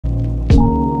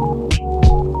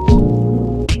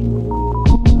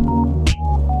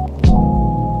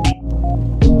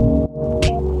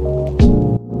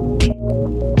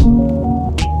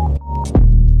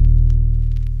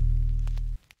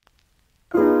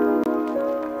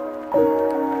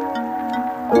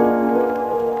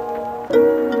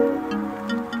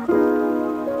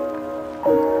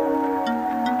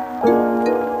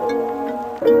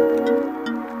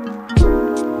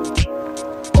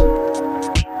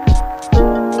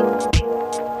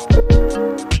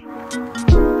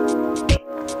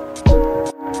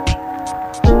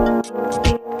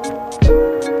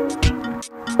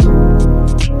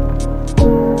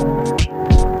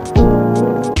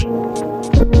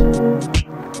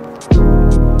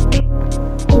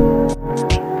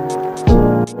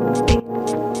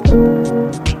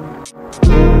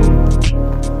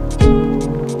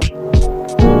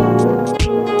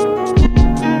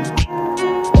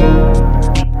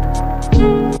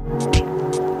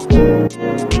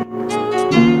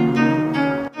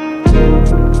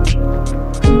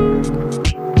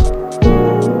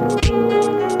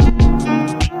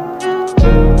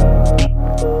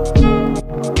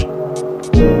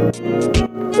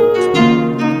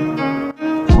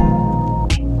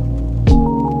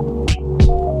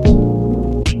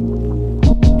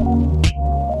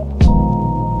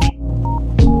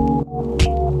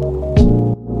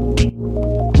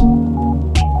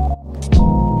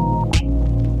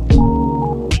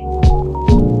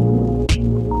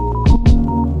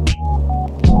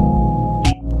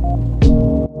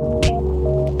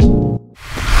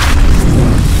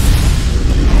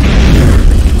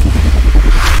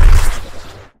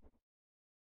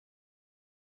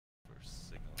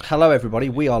Hello everybody,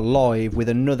 we are live with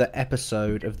another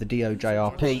episode of the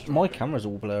DOJRP. My camera's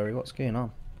all blurry, what's going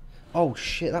on? Oh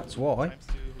shit, that's why.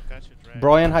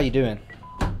 Brian, how you doing?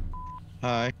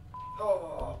 Hi.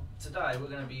 Oh, today we're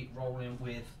going to be rolling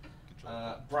with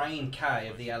Brain K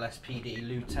of the LSPD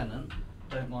Lieutenant.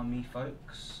 Don't mind me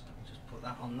folks, let me just put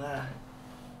that on there.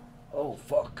 Oh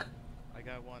fuck, I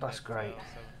got one. That's great.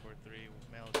 743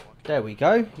 male is walking. There we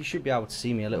go, you should be able to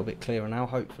see me a little bit clearer now,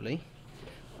 hopefully.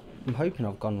 I'm hoping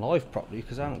I've gone live properly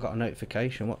because I haven't got a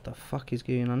notification. What the fuck is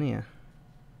going on here?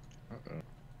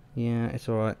 Yeah, it's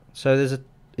alright. So there's a...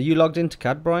 Are you logged into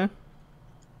CAD, Brian?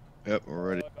 Yep, we're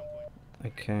ready.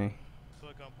 Okay.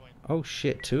 Oh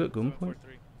shit, 2 at gunpoint?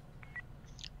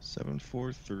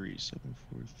 743,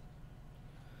 743.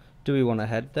 Do we want to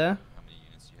head there? How many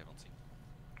units do you have on scene?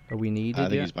 Are we needed I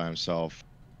think yet? he's by himself.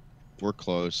 We're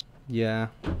close. Yeah.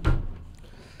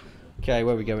 Okay,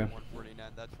 where are we going?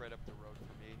 149, that's right up the road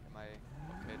for me. Am I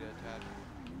okay to attach?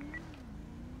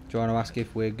 Do you want to ask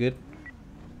if we're good?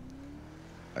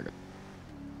 I got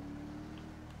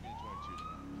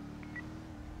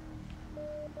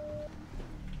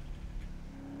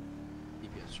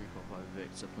EPS 345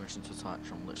 Victor, permission to attach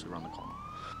from literally around the corner.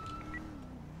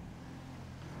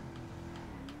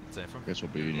 Guess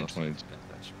we'll be in 20.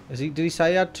 Did he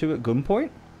say he had 2 at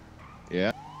gunpoint?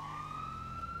 Yeah.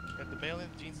 The male in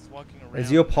jeans is walking around. Is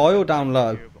he up high or down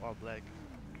low? All black.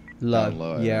 Low. Down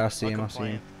low, Yeah, yeah. I see him, I see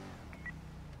him.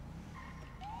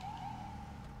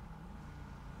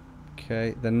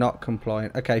 Okay, they're not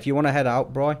compliant. Okay, if you want to head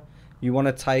out, Bri, you want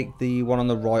to take the one on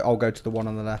the right, I'll go to the one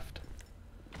on the left.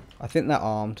 I think they're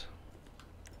armed.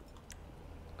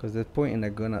 Because they're pointing their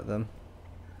gun at them.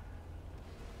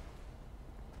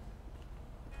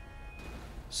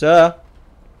 Sir,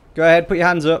 go ahead, put your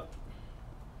hands up.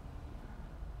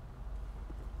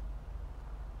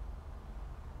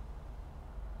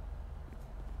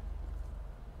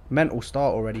 Mental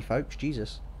start already, folks.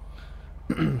 Jesus.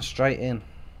 Straight in.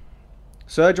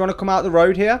 Sir, do you want to come out the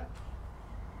road here?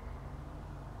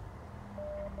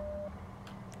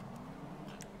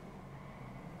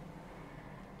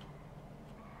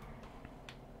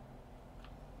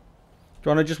 Do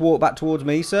you want to just walk back towards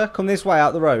me, sir? Come this way,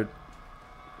 out the road.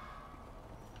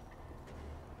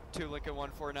 2 Lincoln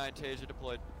 149, taser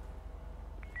deployed.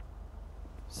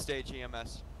 Stage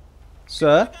EMS.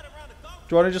 Sir, do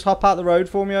you want to just hop out the road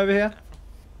for me over here?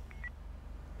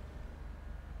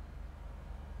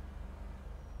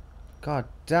 God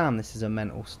damn, this is a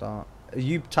mental start. Are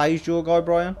you tased your guy,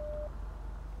 Brian?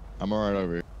 I'm alright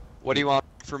over here. What do you want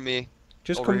from me?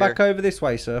 Just Over come here. back over this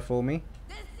way, sir, for me.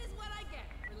 This is what I get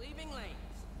for leaving lanes.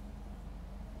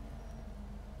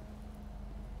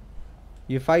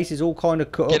 Your face is all kind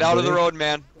of cut up. Get out of the buddy. road,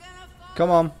 man.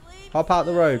 Come on. Hop out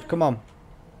the road. Come on.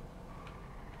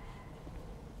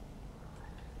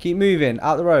 Keep moving.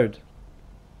 Out the road.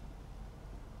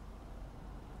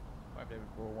 5 David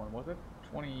 401, was it?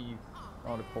 20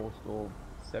 on the postal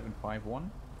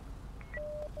 751.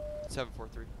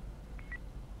 743.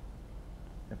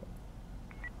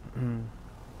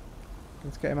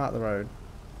 Let's get him out the road.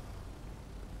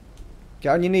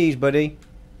 Get on your knees, buddy.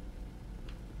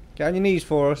 Get on your knees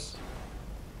for us.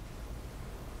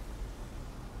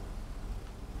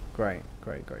 Great,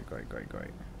 great, great, great, great, great.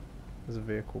 There's a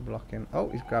vehicle blocking. Oh,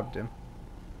 he's grabbed him.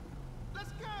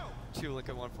 2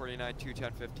 Lincoln 149,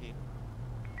 21015.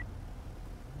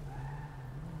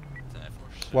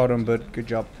 Well done, bud. Good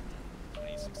job.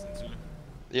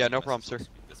 Yeah, no problem, sir.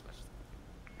 Just-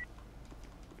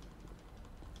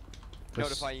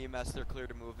 Notify EMS they're clear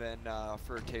to move in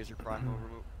for taser prime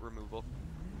removal.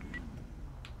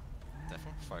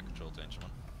 Therefore, fire control to engine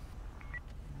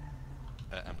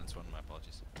 1. Ambulance 1, my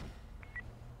apologies.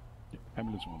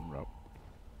 Ambulance 1 route.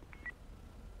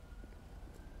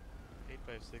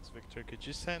 856 Victor, could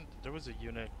you send? There was a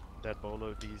unit that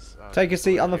bolo these. Take a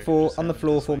seat on the here. floor Just send them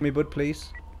for this way. me, bud,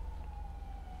 please.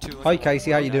 2 Hi,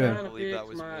 Casey. How you doing? I believe that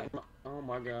was me. Oh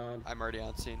my god. I'm already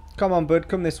on scene. Come on, bud.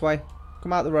 Come this way.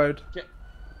 Come out the road. Get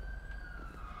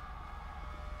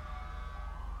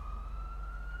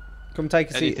Come take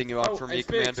a seat. Anything you want from me, it's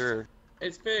fixed. Commander?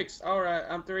 It's fixed. Alright,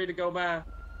 I'm ready to go by.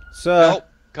 Sir, Nope.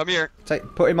 Come here.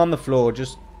 put him on the floor.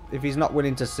 Just if he's not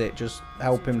willing to sit, just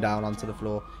help him down onto the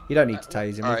floor. You don't need to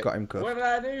tase him. We've Alright. got him What cuffed. did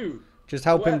I do? Just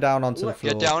help him What- down onto the what-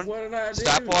 floor. Get down. What did I do?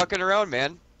 Stop walking around,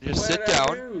 man. Just What sit did I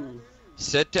down. do?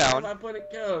 Sit How am down. I putting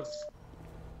cuffs?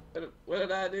 What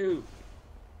did I do?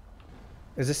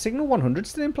 Is the signal 100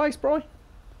 still in place, bro?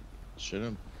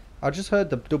 Shouldn't. I just heard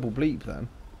the double bleep then.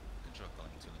 Control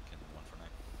calling to Lincoln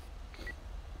 149.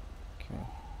 Okay.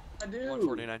 I do.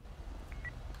 149.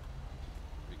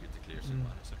 We good to clear signal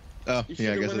on it, sir. Oh, You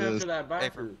yeah, I should guess have it went is. after that Hey,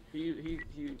 biker.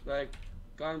 He like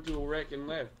got into a wreck and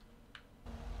left.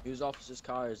 Whose officer's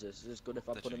car is this? Is this good if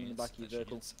I put him in the back of your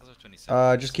vehicle? As of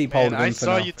 27. Just keep Man, holding I him for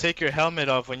saw now. you take your helmet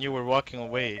off when you were walking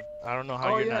away. I don't know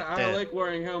how Oh you're yeah, not I dead. like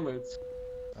wearing helmets.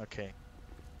 Okay.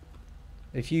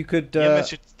 If you could, EMS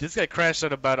should, this guy crashed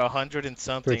at about 100 and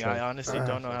something. Pretty I sure. honestly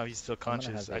don't know how he's still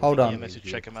conscious. I Hold think on. EMS should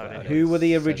check him out anyway. who were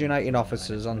the 7, originating 9,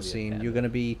 officers on scene? You're going to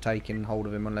be taking hold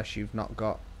of him unless you've not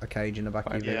got a cage in the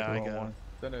back of your Yeah, vehicle.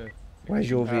 I got it. Where's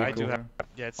your I vehicle? do have.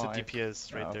 Yeah, it's the Five.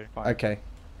 DPS right there. Okay.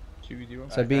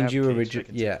 2-0. So I being have you cage origin,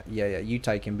 vacancy. yeah, you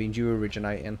take him. Being you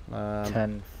originating.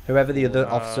 10. Whoever the other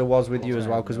Uh, officer was with you as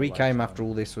well, hold because on, we no came lights after on.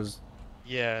 all this was.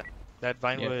 Yeah, that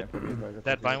Vinewood.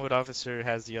 That Vinewood officer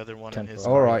has the other one in his.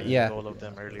 All right, car, yeah. All of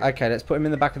them earlier. Okay, let's put him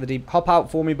in the back of the deep. Hop out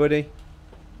for me, buddy.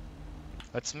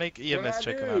 Let's make What'd EMS I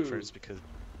check him do? out first because.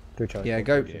 Yeah,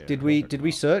 go. Did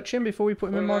we search him before we put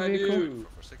him in What my did I vehicle? do?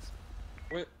 446.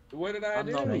 What did I I'm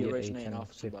do? not the Eight, originating 10,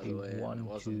 officer, by the way. and it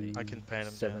wasn't me. I can pan him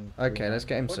down. 7, Okay, let's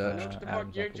get him What searched. the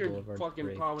fuck? Get your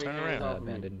fucking palmy Turn hands around. off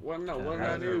me. Abandoned. What? No, what did I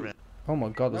Turn do? around. Oh my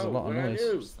God, there's a No, lot of what did I noise.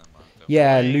 do? Stand by.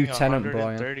 Yeah, Going Lieutenant Brian.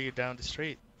 130 down the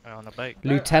street on a bike.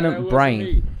 Lieutenant wasn't Brain.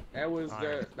 me. That was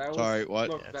Alright. that was. Sorry, what?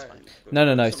 Look, Yeah, it's that-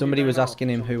 fine. No. Somebody ran was off. asking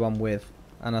him who I'm with,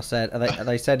 and I said,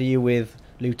 they said, are you with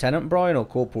Lieutenant Brian or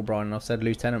Corporal Brian? And I said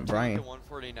Lieutenant Brain.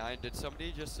 149. Did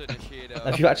somebody just initiate a?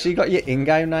 Have you actually got your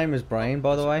in-game name as Brain,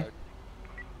 by the way?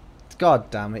 God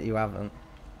damn it, you haven't.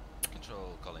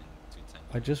 Control calling 210.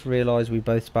 I just realised we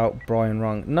both spelt Brian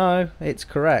wrong. No, it's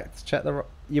correct. Check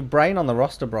your Brain on the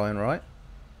roster, Brian, right?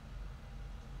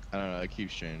 I don't know. It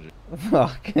keeps changing.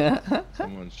 Fuck.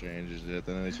 Someone changes it,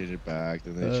 then they change it back,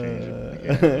 then they change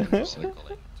it again. It's just like,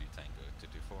 Calling 2 Tango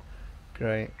 224.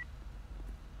 Great.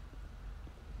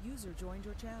 User joined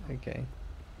your channel. Okay.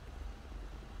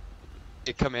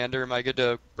 Hey, Commander, am I good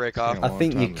to break off? Yeah. I long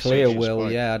think time you're to clear, search your Will.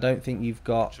 spike. Yeah, I don't think you've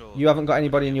got. Control, You haven't got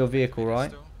anybody in your vehicle, right?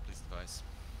 Still, please advise.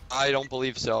 I don't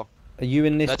believe so. Are you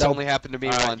in this? That's only happened to me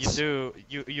You once. do.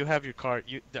 You have your car.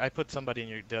 I put somebody in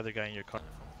your. The other guy in your car.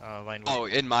 Vinewood. Oh,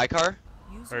 in my car?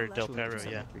 Or Del Perro,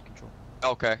 yeah.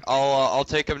 Okay, I'll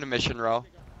take him to mission row.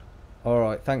 All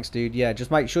right, thanks, dude. Yeah, just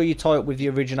make sure you tie up with the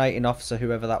originating officer,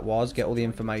 whoever that was. Get all the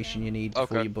information you need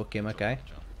before Okay. you book him. Okay.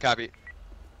 Copy.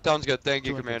 Sounds good. Thank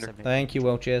you, Commander. Thank you,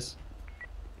 Will. Cheers.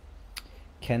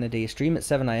 Kennedy, stream at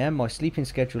 7 AM. My sleeping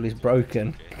schedule is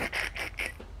broken.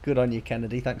 Good on you,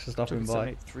 Kennedy. Thanks for stopping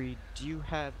by. 783, do you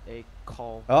have a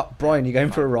call? Oh, Brian, you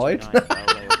going for a ride?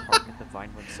 529 LA Park at the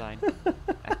Vinewood sign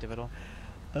active at all?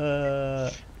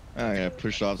 I got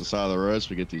pushed off the side of the road so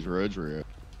we get these roads real.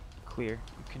 Clear.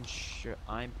 You can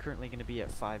I'm currently going to be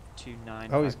at 529,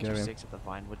 Oh, he's 526 at the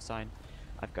Vinewood sign.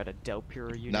 I've got a Del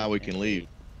Puro unit. Now we and can a leave.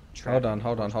 Hold on.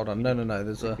 traffic enforcement No. unit.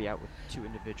 There's We're a. gonna be out with 2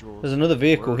 individuals. There's another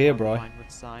vehicle We're here, on the bro.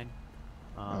 Vinewood sign.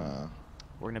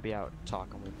 We're gonna be out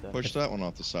talking with them. Push that one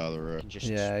off the side of the road.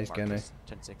 Yeah, he's gonna.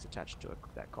 10-6 attached to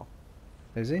that call.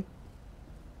 Is he?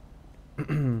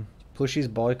 Push his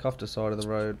bike off the side of the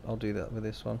road. I'll do that with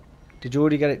this one. Did you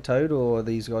already get it towed, or are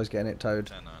these guys getting it towed?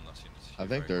 10 unless you need to I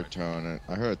think they're towing it.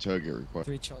 I heard a tow get requested.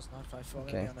 3 Charles 954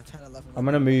 Okay. on the 1011. I'm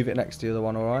gonna move it next to the other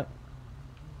one. All right.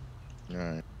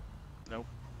 Alright. Nope.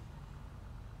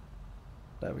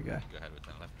 There we go. Go ahead with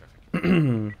 10 left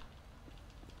traffic.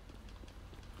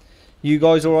 You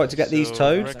guys all right to get these So,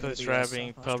 towed? Reckless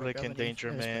driving, public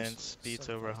endangerment, speeds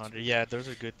over 100. Yeah, those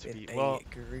are good to be. Well,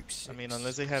 I mean,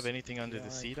 unless they have anything under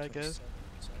the seat, I guess.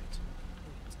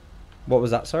 What was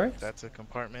that? Sorry. That's a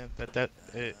compartment.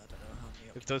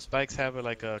 If those bikes have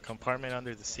like a compartment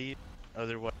under the seat,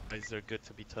 otherwise they're good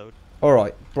to be towed. All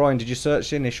right, Brian. Did you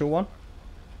search the initial one?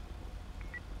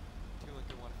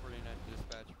 149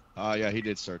 dispatch. Yeah, he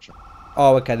did search him.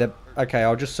 Oh, okay. Okay.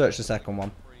 I'll just search the second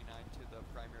one. 49 to the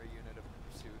primary unit of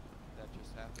pursuit that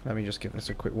just happened. Let me just give this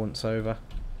a quick once over.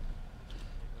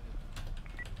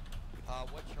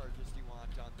 What charges do you want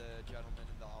on the gentleman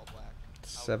in the all black?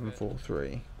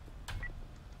 743.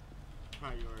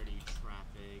 Priority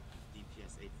traffic,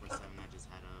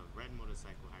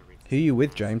 Who are you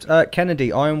with, James?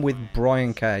 Kennedy, I am with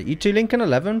Brian K. You 2 Lincoln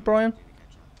 11, Brian?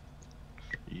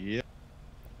 Yeah.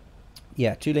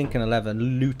 Yeah, 2 Lincoln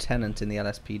 11, Lieutenant in the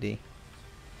LSPD.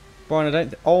 Brian, I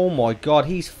don't... Oh my god,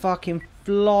 he's fucking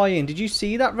flying. Did you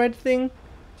see that red thing?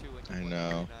 I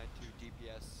know.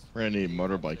 We're gonna need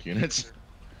motorbike units.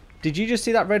 Did you just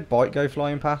see that red bike go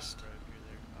flying past?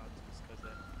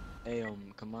 Hey,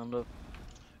 Commander.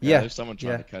 Yeah. There's someone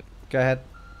trying to cut. Go ahead.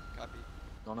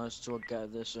 Want us to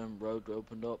get this road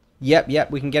opened up?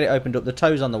 Yep, we can get it opened up. The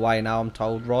tow's on the way now, I'm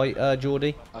told, right,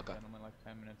 Geordie? Okay.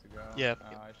 Yeah.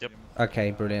 Yep.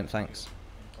 Okay, brilliant, thanks.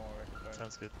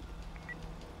 Sounds good.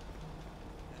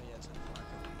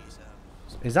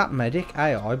 Is that medic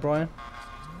AI, Brian?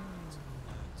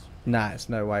 Nah, it's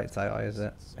no way it's AI, is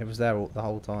it? It was there the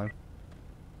whole time.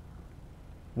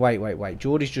 Wait.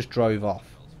 Geordie's just drove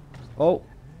off. Oh.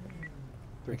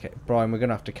 Okay, Brian, we're going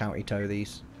to have to county tow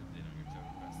these.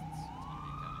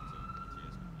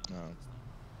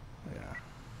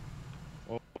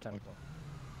 Oh.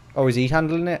 Oh, is he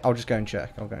handling it? I'll just go and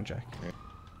check. I'll go and check. Yeah.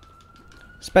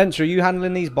 Spencer, are you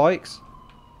handling these bikes?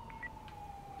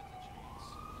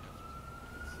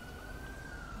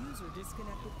 User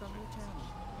disconnected from your channel.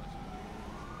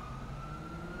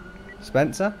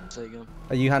 Spencer?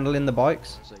 Are you handling the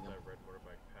bikes?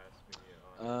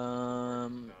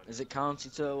 Is it county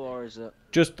tow or is it?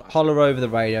 Just holler over the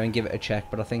radio and give it a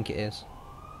check, but I think it is.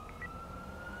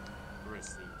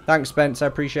 Thanks, Spencer.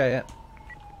 Appreciate it.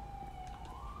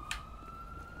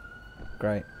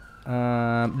 Great.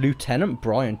 Lieutenant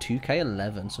Brian,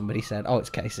 2K11, somebody said. Oh, it's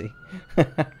Casey.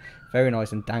 Very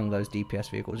nice, and dang, those DPS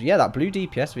vehicles. Yeah, that blue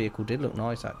DPS vehicle did look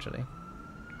nice, actually.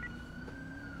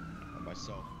 And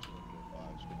myself,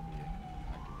 205 is going to be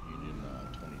active Union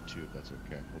 22, if that's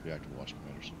okay. We'll be active Washington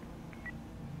Anderson.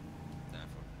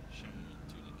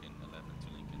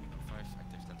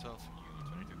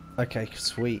 Okay,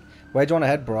 sweet. Where do you want to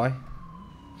head, Bri?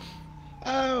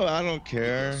 Oh, I don't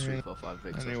care.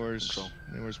 345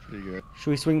 Anywhere's pretty good. Should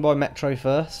we swing by Metro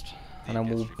first? And then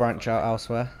we'll branch out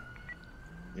elsewhere.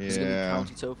 Yeah.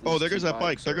 Oh, there goes that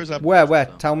bike. There goes that. Where?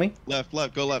 Tell me. Left,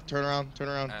 go left. Turn around.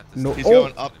 No. He's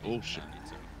going up. Oh shit.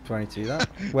 22 that.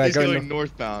 Where? He's going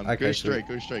northbound. Okay, go straight.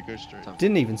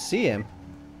 Didn't even see him.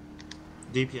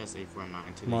 DPS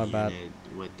 849 to My the bad. unit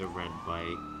with the red bike.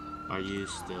 Are you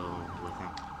still with him?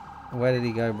 Where did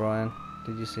he go, Brian?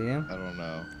 Did you see him? I don't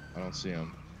know. I don't see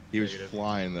him. He was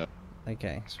flying though.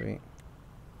 Okay, sweet.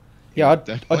 Yeah,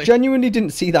 I genuinely didn't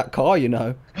see that car, you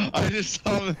know. I just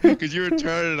saw him because you were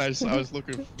turning and I was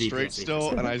looking straight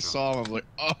still and I saw him. I was like,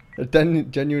 oh. I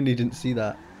genuinely didn't see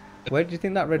that. Where do you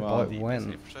think that red bike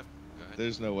went?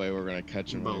 There's no way we're going to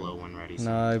catch him. Below one ready.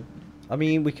 No. I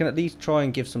mean, we can at least try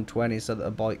and give some 20s so that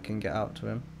a bike can get out to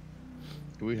him.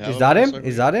 Do we have Is that him?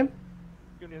 Is that him?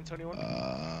 Union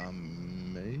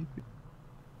 21? Maybe.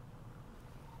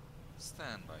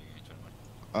 Stand by Union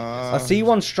 21. I see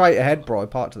one straight ahead, bro,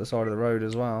 parked to the side of the road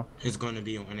as well. It's going to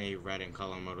be on a red and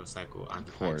color motorcycle.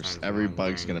 Of course, every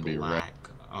bike's going to be red.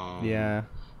 Yeah.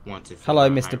 Hello,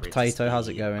 Mr. Potato. How's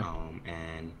it going?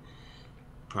 And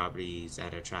properties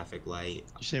at a traffic light.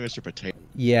 You say Mr. Potato?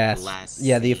 Yes.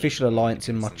 Yeah, the official alliance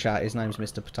in my chat. His name's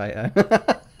Mr. Potato.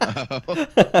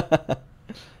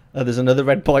 Oh, there's another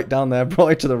red bike down there,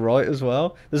 right to the right as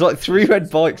well. There's like 3 red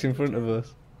bikes in front of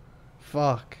us.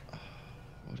 Fuck.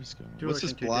 What is going on? What's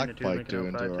this black bike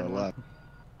doing to our left?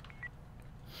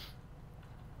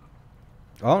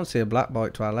 I don't see a black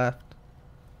bike to our left.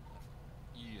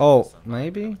 Oh,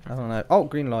 maybe? I don't know. Oh,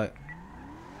 green light.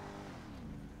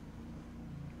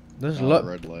 There's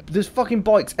red light. There's fucking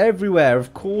bikes everywhere.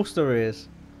 Of course there is.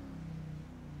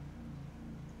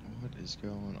 What is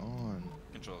going on?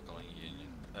 Control calling Union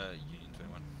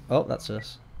 21. Oh, that's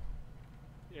us.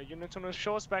 Yeah, Union 21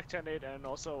 show us back 10-8 and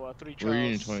also 3 We're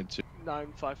Union Charles 22.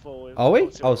 954. Are we?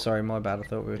 Oh, sorry, my bad. I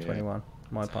thought we were 21.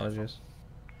 My apologies.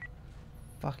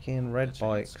 Fucking red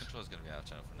bikes. Control's gonna be out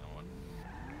channel from now on.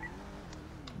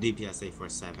 DPS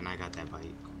 847. I got that bike.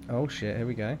 Oh shit, here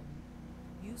we go.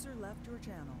 User left your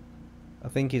channel. I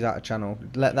think he's out of channel.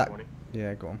 Let that...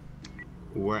 Yeah, go on.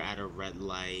 We're at a red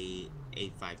light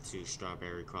 852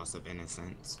 Strawberry Cross of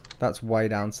Innocence. That's way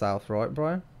down south, right,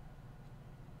 Brian?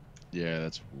 Yeah,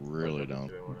 that's really down.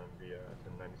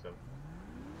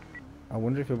 I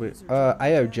wonder if he'll be...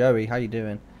 Ayo, Joey, how you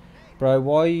doing? Bro,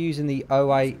 why are you using the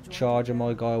 08 Charger,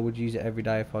 my guy? I would use it every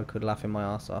day if I could, laughing my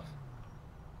ass off.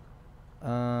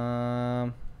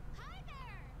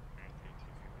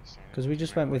 Because we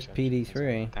just went with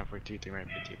PD3.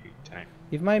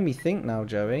 You've made me think now,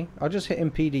 Joey. I just hit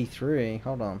in PD3.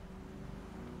 Hold on.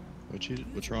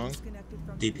 What's wrong?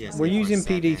 DPS We're using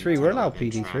 847, PD3. We're allowed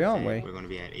 1011 PD3, aren't we? traffic. We're going to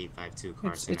be at 852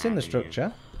 Carson It's in the Avenue.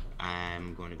 structure.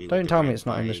 I'm going to be. Don't with tell the me red it's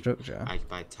not in the light, structure.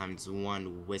 Occupied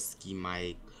 ×1 Whiskey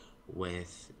Mike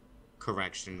with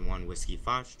correction 1 Whiskey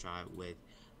Foxtrot with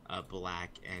a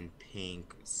black and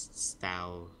pink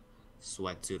style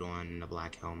sweatsuit on and a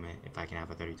black helmet. If I can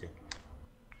have a 32.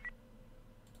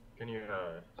 Can you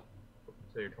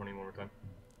say your 20 one more time?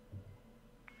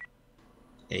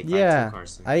 Yeah,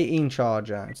 Carson. 18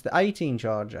 Charger. It's the 18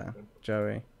 Charger,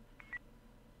 Joey.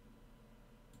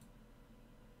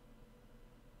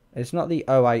 It's not the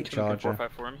 08 Charger.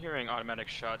 454. I'm hearing automatic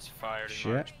shots fired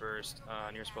in large burst.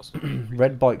 And you're supposed to be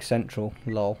Red Bike Central,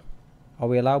 lol. Are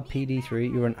we allowed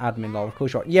PD3? You're an admin, lol. Of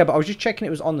course you are. Yeah, but I was just checking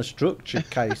it was on the structure,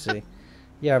 Casey.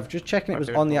 Yeah, I was just checking it was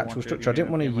on the actual structure. I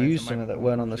didn't want to use something that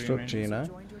weren't on the structure, you know.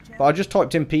 But I just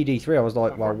typed in PD3. I was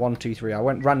like, well, 1, 2, 3. I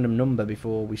went random number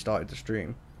before we started the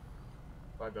stream.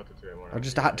 I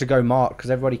just had to go marked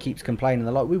because everybody keeps complaining.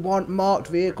 They're like, we want marked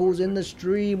vehicles in the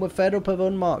stream. We're fed up of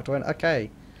unmarked. I went, okay.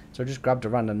 So I just grabbed a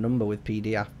random number with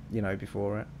PD, you know,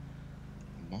 before it.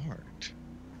 Marked.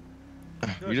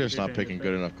 You're just not picking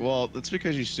good enough. Well, that's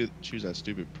because you choose that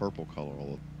stupid purple color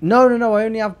all the No. I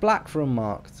only have black for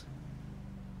unmarked.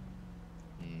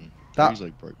 That,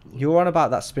 like bright blue. You're on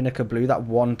about that Spinnaker blue. That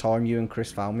one time you and Chris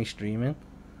found me streaming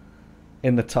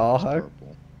in the Tahoe.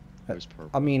 Purple. It was purple.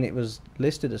 I mean, it was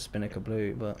listed as Spinnaker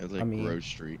blue, but it was like I mean, Grove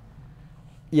Street.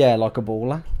 Yeah, like a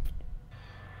baller.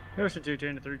 Ocean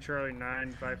 210 to 3 Charlie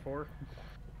 954.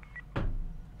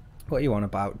 What are you on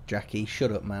about, Jackie?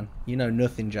 Shut up, man. You know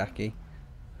nothing, Jackie.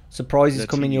 Surprises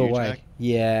coming your way. Jack?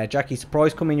 Yeah, Jackie,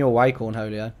 surprise coming your way,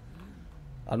 Cornholio.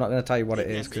 I'm not going to tell you what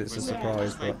it is because it's a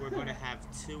surprise. But We're going to have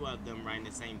 2 of them riding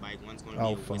the same bike. One's going to be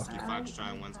a Whiskey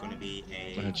Foxtrot, and one's going to be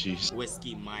a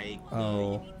Whiskey Mike.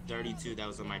 The 32 that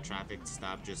was on my traffic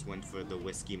stop just went for the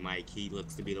Whiskey Mike. He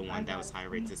looks to be the one that was high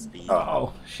rate to speed.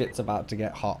 Oh, shit's about to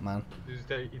get hot, man.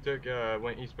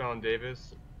 Went eastbound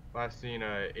Davis. Last seen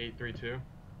 832.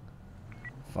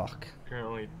 Fuck.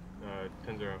 Currently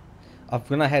 10-0. I'm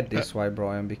going to head this way,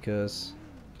 Brian, because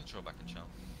Control back and channel.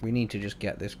 We need to just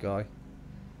get this guy.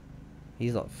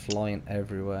 He's like flying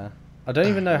everywhere. I don't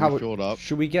even know how filled up.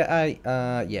 Should we get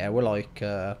a yeah, we're like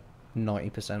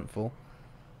 90% full.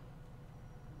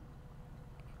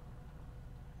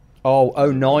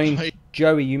 Oh, 09.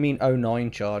 Joey, you mean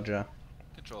 09 Charger.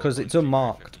 Because it's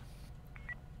unmarked.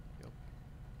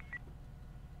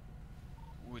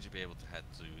 Would you be able to head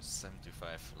to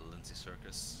 75 Lindsay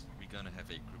Circus? We're gonna have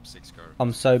a group 6 car.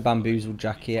 I'm so bamboozled,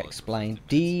 Jackie. Explain.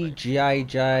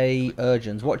 DJJ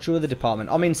Urgens. What's your other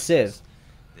department? I'm in Civ.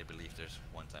 They believe there's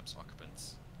 1x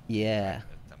occupants. Yeah.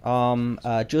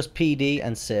 Just PD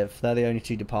and Civ. They're the only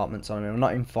 2 departments I'm in. I'm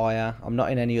not in Fire. I'm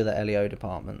not in any other LEO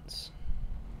departments.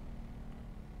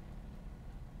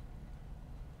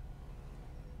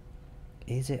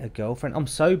 Is it a girlfriend? I'm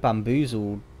so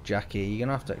bamboozled, Jackie. You're going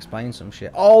to have to explain some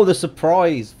shit. Oh, the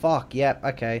surprise. Fuck. Yep.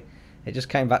 Okay. It just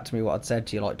came back to me what I'd said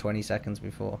to you like 20 seconds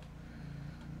before.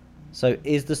 So,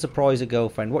 is the surprise a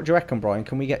girlfriend? What do you reckon, Brian?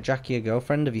 Can we get Jackie a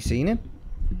girlfriend? Have you seen him?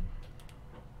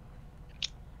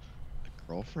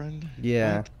 A girlfriend?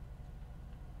 Yeah. What?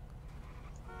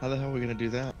 How the hell are we going to do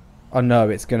that? I know,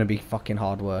 it's going to be fucking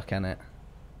hard work, innit?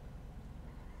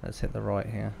 Let's hit the right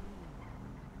here.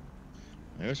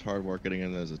 It was hard work getting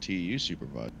in as a TU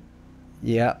supervisor.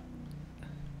 Yeah.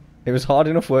 It was hard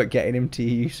enough work getting him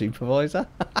TU supervisor.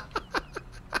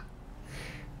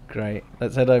 Great.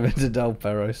 Let's head over to Del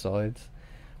Perro sides.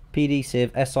 PD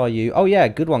Civ, SIU. Oh yeah,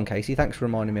 good one, Casey. Thanks for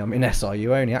reminding me I'm in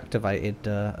SIU. I only activated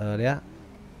earlier.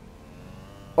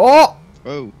 Oh!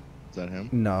 Oh, is that him?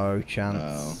 No chance.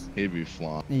 No, he'd be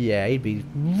flying. Yeah, he'd be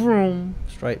vroom,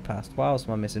 straight past. What else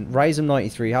am I missing?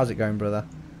 Razem93, how's it going, brother?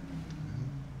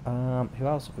 Who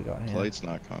else have we got here? Plate's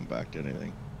not coming back to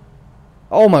anything.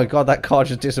 Oh my god, that car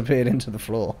just disappeared into the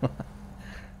floor.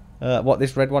 What,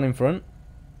 this red one in front?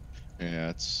 Yeah,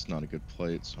 it's not a good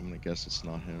plate, so I'm gonna guess it's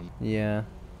not him. Yeah.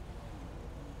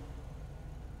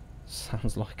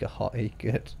 Sounds like a hottie,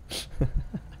 good.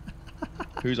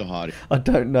 Who's a hottie? I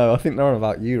don't know, I think they're on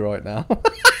about you right now.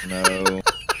 No.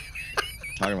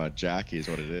 Talking about Jackie is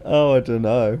what it is. Oh, I don't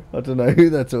know. I don't know who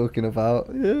they're talking about.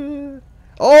 Yeah.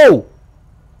 Oh!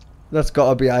 That's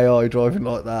gotta be AI driving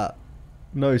like that.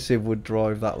 No Civ would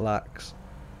drive that lax.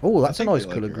 Oh, that's a nice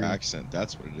colour green. Accent,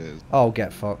 that's what it is. Oh,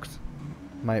 get fucked.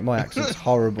 Mate, my accent's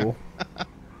horrible.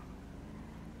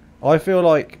 I feel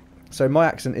like... So my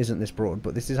accent isn't this broad,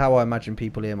 but this is how I imagine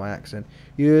people hear my accent.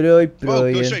 You're right,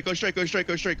 Brian. Oh, go straight, go straight, go straight,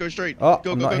 go straight, go straight. Oh,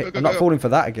 go, I'm go, not, go, go, I'm not go. falling for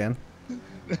that again.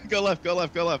 Go left, go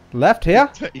left, go left. Left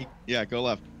here? Yeah, go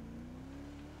left.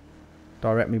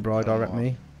 Direct me, bro, direct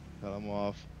me. Cut him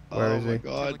off. Where oh is my he?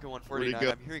 God. Lincoln Where'd he 149.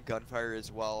 go? I'm hearing gunfire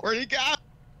as well. Where'd he go?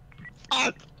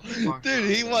 Fuck! Dude,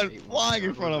 he went flying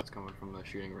in front of. coming from the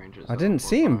shooting ranges. I didn't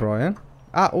see him, Brian.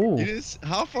 At all. You didn't.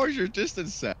 How far is your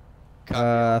distance set?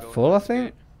 Full, I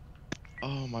think.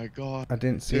 Oh my God. I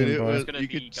didn't see Dude, him, it Brian. was, you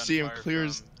could see him clear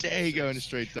as day going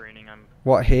straight.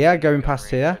 What, here? Going past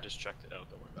here? I just checked it out.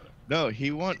 Don't worry about it. No,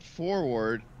 he went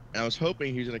forward, and I was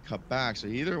hoping he was gonna cut back. So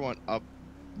he either went up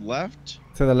left.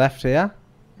 To the left here?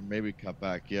 Or maybe cut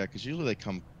back. Yeah, because usually they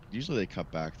come. Usually they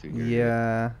cut back through here.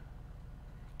 Yeah.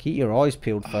 Keep your eyes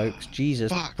peeled, folks.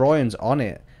 Jesus, fuck. Brian's on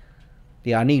it.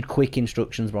 Yeah, I need quick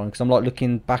instructions, Brian, because I'm like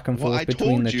looking back and forth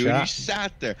between the you, chat. You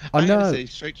sat there. I know. Had to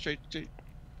say straight.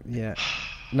 Yeah.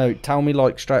 No, tell me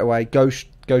like straight away. Go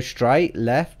straight,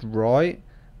 left, right,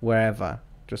 wherever.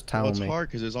 Just tell It's me. hard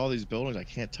because there's all these buildings. I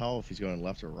can't tell if he's going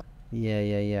left or right.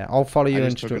 Yeah. I'll follow your I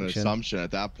just took an instruction. assumption at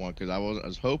that point because I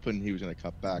was hoping he was gonna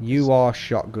cut back. You are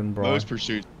shotgun, Brian. Most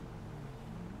pursuits.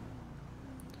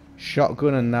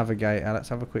 Shotgun and navigator. Let's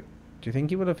have a quick. Do you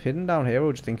think he would have hidden down here,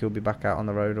 or do you think he'll be back out on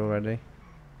the road already?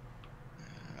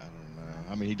 I don't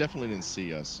know. I mean, he definitely didn't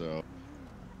see us, so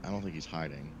I don't think he's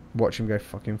hiding. Watch him go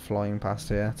fucking flying past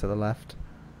here to the left.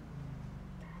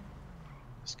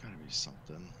 There's gotta be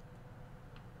something.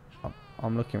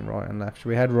 I'm looking right and left. Should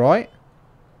we head right?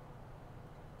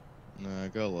 No,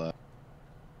 go left.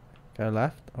 Go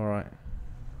left? Alright.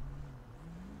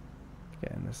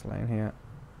 Get in this lane here.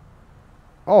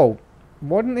 Oh,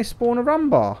 why didn't they spawn a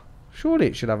ram bar? Surely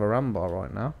it should have a ram bar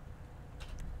right now.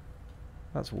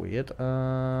 That's weird.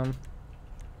 There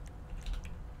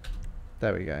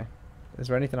we go. Is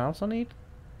there anything else I need?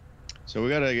 So we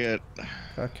gotta get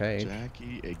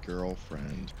Jackie a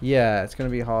girlfriend. Yeah, it's gonna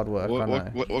be hard work. I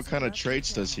know. What kind of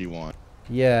traits does he want?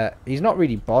 Yeah, he's not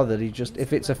really bothered. He just,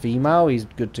 if it's a female, he's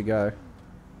good to go.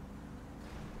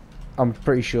 I'm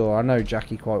pretty sure. I know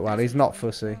Jackie quite well. He's not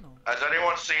fussy. Has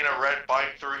anyone seen a red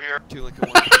bike through here? 2 Lincoln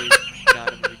 149.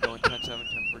 I'm gonna be going 10-7,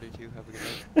 10-42. Have a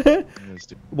good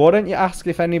night. Why don't you ask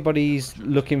if anybody's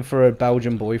looking for a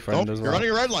Belgian boyfriend as well? You're running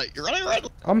a red light. You're running a red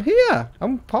light. I'm here.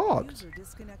 I'm parked.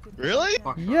 Really?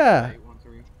 Yeah.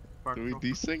 Do we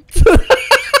desync?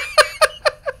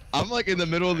 I'm like in the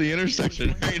middle of the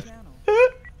intersection right now.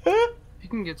 You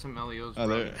can get some LEOs. Oh,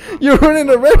 there. You're running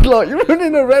a red light. You're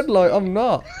running a red light. I'm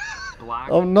not.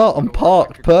 I'm not. I'm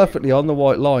parked perfectly on the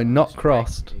white line, not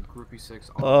crossed.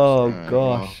 Oh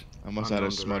gosh. I must have had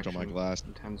a smudge on my glass.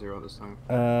 10-0 this time.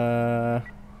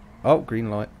 Oh, green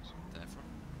light.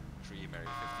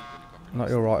 Not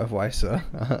your right of way, sir.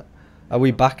 Are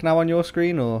we back now on your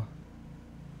screen, or?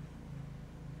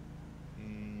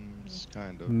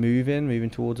 Kind of. Moving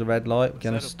towards a red light. We're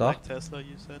gonna stop. Tesla,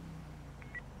 you said?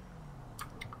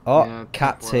 Oh, Yeah,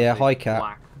 Cat's people are here. big Hi, Cat.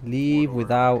 black Leave four-door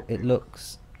without. It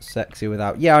looks sexy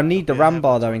without. Yeah, I need the ram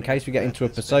bar though in case we get into a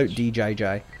pursuit.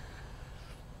 DJJ.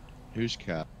 Who's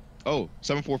Cat? Oh,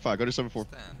 745. Go to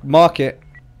 745. Mark it.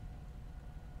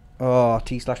 Oh,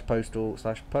 T/postal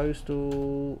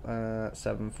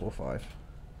 745.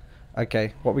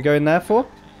 Okay, what we going there for?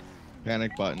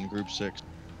 Panic button, group 6.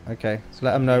 Okay, so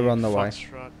let them know we're on the way.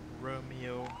 Foxtrot,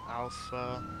 Romeo,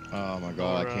 Alpha. Oh my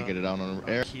god, I can't get it out on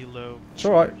air. Kilo. It's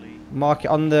alright. Mark it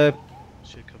on the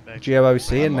Should come back.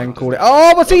 GOOC and then call it.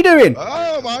 Oh, what's he doing?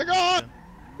 Oh my god!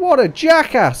 What a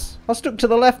jackass! I stuck to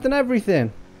the left and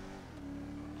everything.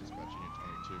 Dispatching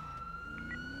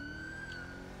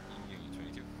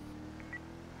Unit 22.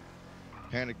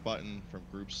 Panic button from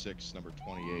group 6, number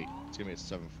 28. It's gonna be at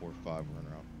 745 run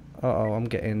around. Uh-oh, I'm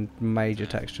getting major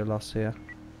texture loss here.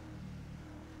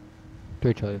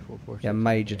 3 Charlie 446. Yeah,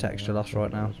 major texture loss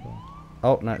right now.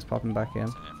 Oh, no, it's popping back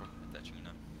in.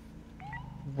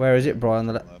 Where is it, Brian?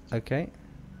 The okay.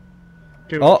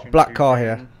 Oh, black car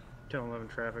here. 10-11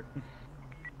 traffic.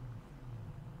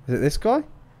 Is it this guy?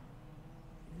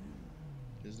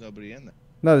 There's nobody in there.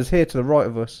 No, there's here to the right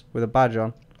of us with a badge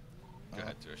on. Go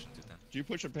ahead, Tuition 210. Do you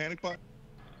push a panic button?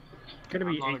 Gonna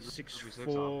be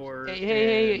 864.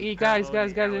 Hey, guys, I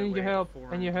need your help.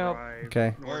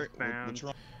 Okay. Northbound.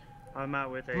 I'm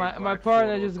out with a my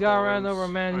partner just got ran over,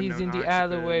 man. He's in the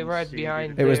alleyway right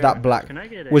behind It was there. that black.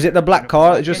 Was it the black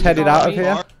car that just headed out of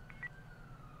here?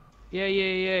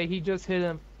 Yeah. He just hit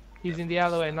him. He's in the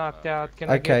alleyway, knocked out. Can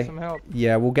I Okay. get some help?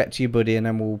 Yeah, we'll get to you, buddy, and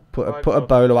then we'll put a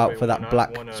bolo out for that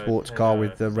black sports car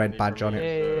with the red badge on it.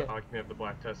 Yeah. Occupant of the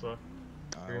black Tesla.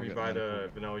 You're gonna be by the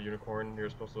vanilla unicorn. You're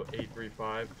supposed to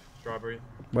 835 strawberry.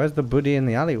 Where's the buddy in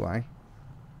the alleyway?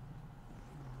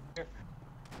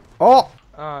 Oh!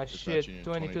 Ah, shit.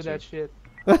 22 that shit.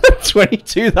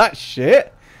 22 that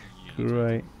shit?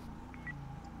 Great.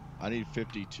 I need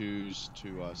 52s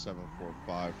to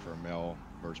 745 for a male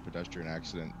versus pedestrian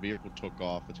accident. Vehicle took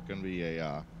off. It's going to be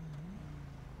a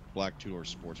black two-door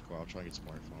sports car. I'll try and get some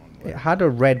more info on It had a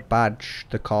red badge,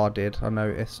 the car did, I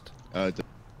noticed.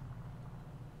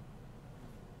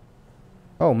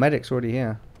 Oh, medic's already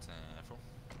here.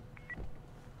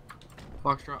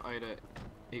 Foxtrot Ida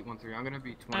 813. I'm gonna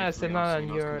be 23 Ah, so on not scene.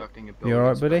 on I was your... conducting a You building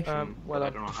alright, buddy? inspection, well, but I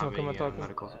don't have any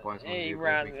medical supplies. He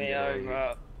ran me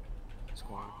over.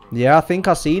 Yeah, I think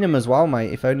I seen him as well,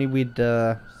 mate. If only we'd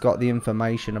got the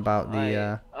information about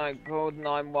the... I called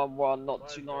 911 not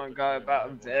too long ago about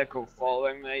a vehicle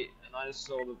following me, and I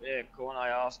saw the vehicle and I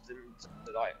asked him to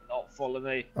like not follow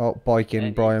me. Oh, biking,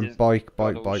 And Brian. he just Bike.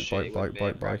 got all shitty with me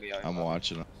and ran me over. I'm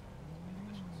watching him.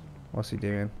 What's he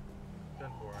doing?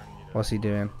 What's he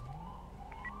doing?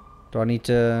 Do I need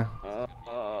to...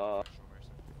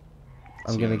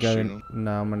 I'm gonna go in...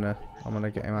 No, I'm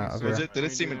gonna get him out of here. Did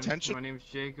it seem intentional? My name's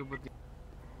Jacob with the...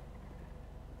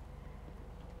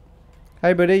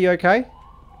 Hey, buddy, you okay?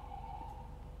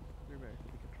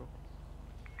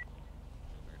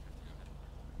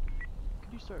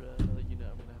 Could you start another unit?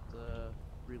 I'm gonna have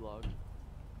to relog.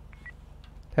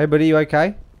 Hey, buddy, you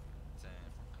okay?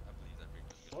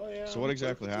 So what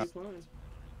exactly happened?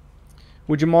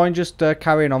 Would you mind just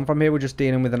carrying on from here? We're just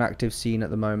dealing with an active scene at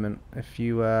the moment. If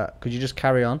you could you just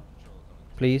carry on,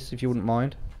 please, if you wouldn't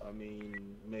mind. I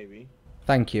mean, maybe.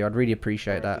 Thank you. I'd really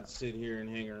appreciate I that. could sit here and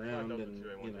hang around and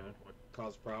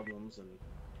cause problems and.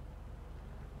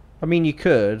 I mean, you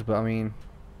could, but I mean,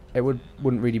 it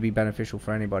wouldn't really be beneficial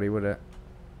for anybody, would it?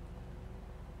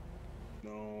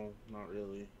 No, not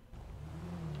really.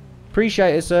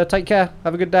 Appreciate it, sir. Take care.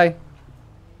 Have a good day.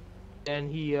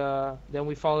 And he, then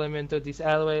we followed him into this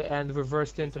alleyway and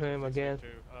reversed into him again.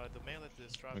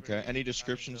 Okay. Any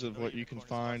descriptions of what you can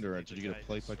find, or did you get a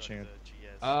plate by chance?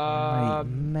 Mate,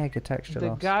 mega texture The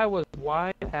loss. guy was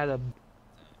white, had a...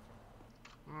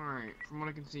 Alright, from what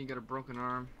I can see, you got a broken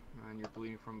arm, and you're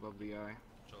bleeding from above the eye.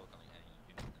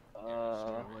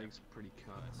 So your leg's pretty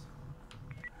cut.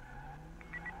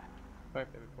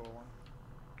 541.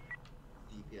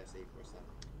 DPS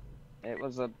 847. It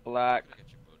was a black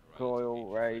Royal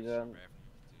Raiden.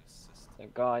 The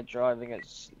guy driving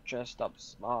it's dressed up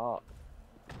smart.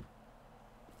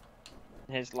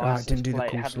 His I license didn't do the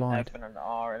plate cool had slide. an F and an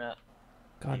R in it.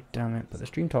 God damn it! But the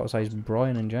stream title says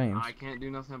Brian and James. I can't do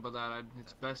nothing about that.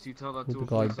 It's best you tell that Who'd to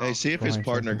the a guy- police Hey, see if his Brian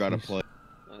partner got a Jenkins. plate.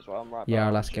 That's why I'm right Yeah,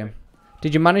 I'll behind ask you. him.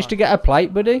 Did you manage to get a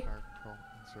plate, buddy?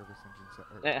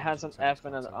 It has an F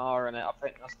and an R in it. I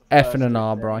think that's the F first and an two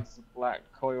R, things. bro. It's a black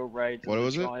coil raid. What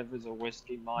was it? Driver's a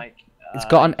whiskey Mike. It's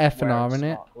got an F and wearing R in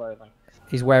it. smart clothing.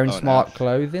 He's wearing Oh, an smart F.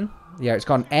 clothing. Yeah, it's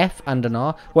got an F and an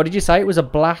R. What did you say? It was a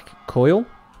black coil?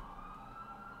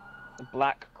 A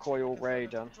black coil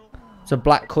Raider. It's a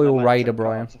black coil Electric Raider, car,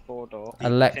 Brian. it's a four-door.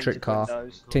 Electric Tinted car.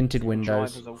 windows. Tinted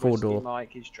windows. Driver's a Four whiskey door. Mike.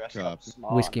 He's dressed up Copy.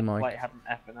 smart. Whiskey and the Mike. plate had an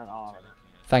F and an R in it.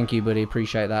 Thank you, buddy.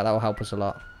 Appreciate that. That will help us a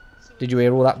lot. Did you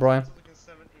hear all that, Brian?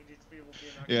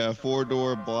 Yeah,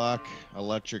 four-door black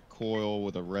electric coil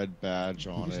with a red badge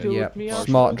on You it. still Yep. with me, Partial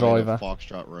Smart plate of driver.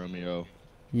 Foxtrot Romeo.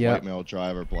 Yep. White male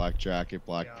driver, black jacket,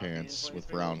 black pants with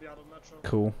brown.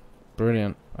 Cool.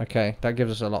 Brilliant. Okay, that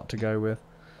gives us a lot to go with.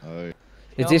 Oh,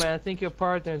 Is No, this... man, I think your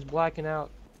partner is blacking out.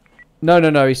 No.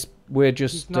 We're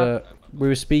just... not- we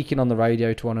were speaking on the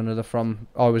radio to one another from...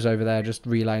 I was over there just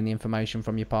relaying the information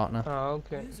from your partner. Oh,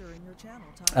 okay. User in your channel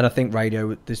And I think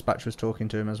radio dispatch was talking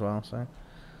to him as well, so...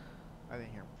 I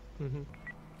didn't hear. Mm-hmm.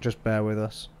 Just bear with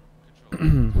us.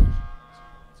 I'm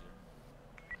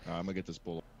gonna get this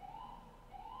bullet.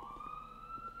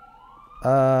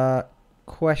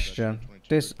 Question.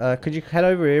 This, could you head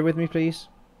over here with me, please?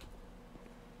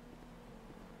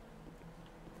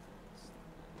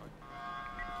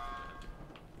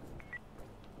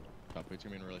 It's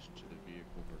gonna be in relation to the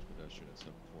vehicle versus pedestrian at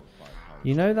 745 Howard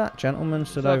You know Street. that gentleman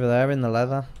stood over there in the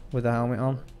leather with the helmet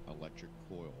on? Electric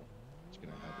coil. It's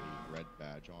gonna have a red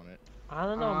badge on it. I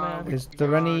don't know, man. Is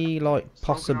there any, like,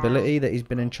 possibility that he's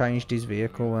been and changed his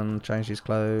vehicle and changed his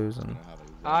clothes and...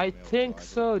 I think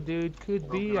so, dude. Could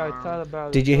be. I thought about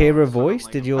it. Did you hear a voice?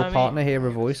 Did your I mean- partner hear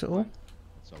a voice at all?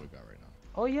 That's all we got right now.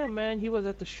 Oh yeah, man. He was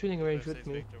at the shooting range with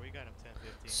me.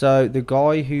 So the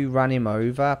guy who ran him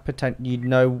over, you'd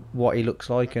know what he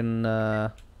looks like and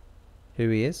who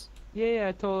he is?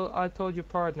 Yeah, I told your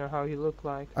partner how he looked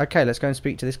like. Okay, let's go and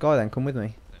speak to this guy then. Come with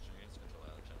me.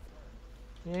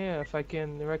 Yeah, if I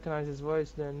can recognize his voice,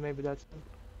 then maybe that's him.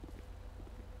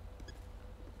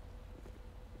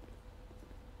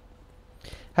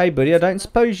 Hey buddy, I don't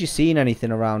suppose you seen anything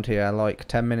around here like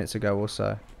 10 minutes ago or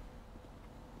so?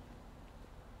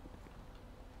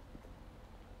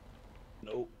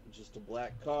 Nope, Just a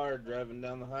black car driving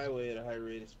down the highway at a high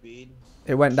rate of speed.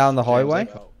 It went down the highway?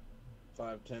 About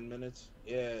 5-10 minutes.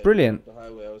 Yeah. Brilliant. The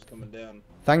highway I was coming down.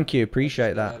 Thank you,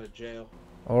 appreciate Got that. out of jail.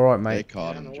 Alright, mate. They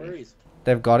caught him. No worries.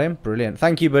 They've got him? Brilliant.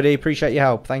 Thank you, buddy. Appreciate your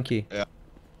help. Thank you. Yeah.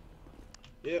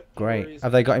 Yep. Great.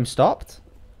 Have they got him stopped?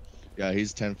 Yeah,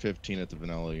 he's 1015 at the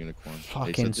Vanilla Unicorn. Fucking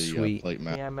they said the, sweet. Plate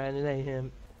map. Yeah, man, it ain't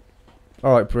him.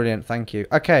 Alright, brilliant. Thank you.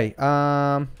 Okay,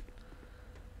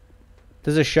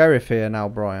 there's a sheriff here now,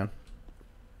 Brian.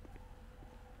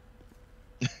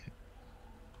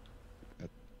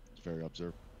 That's very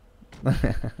observant.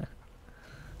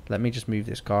 Let me just move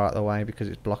this car out of the way because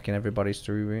it's blocking everybody's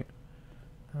through route.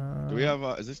 Do we have,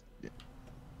 is this...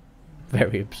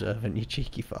 Very observant, you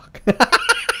cheeky fuck.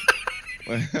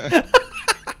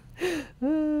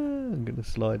 I'm gonna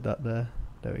slide that there.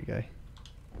 There we go.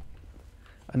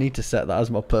 I need to set that as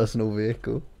my personal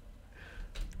vehicle.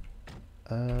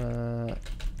 There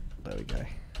we go.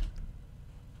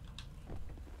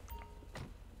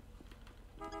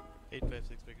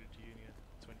 856 Victor to Union,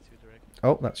 22 direct.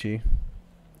 Oh, that's you.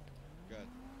 Good.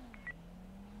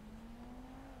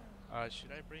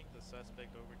 Should I bring the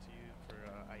suspect over to you for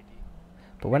ID?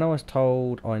 But when I was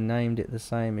told I named it the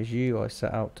same as you, I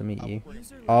set out to meet you.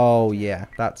 Oh yeah,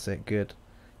 that's it. Good.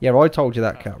 Yeah, I told you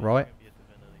that, Cat, right?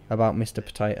 About Mr.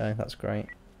 Potato. That's great.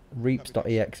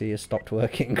 Reaps.exe has stopped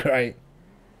working. Great.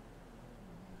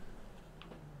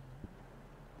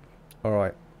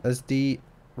 Alright. As the...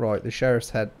 Right, the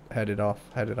sheriff's headed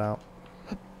out.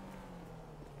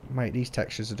 Mate, these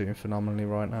textures are doing phenomenally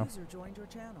right now. User joined your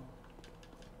channel.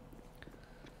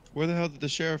 Where the hell did the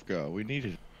sheriff go? We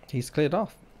needed... He's cleared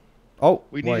off. Oh,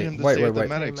 we need him to save the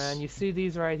medics. Hey, man, you see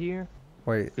these right here?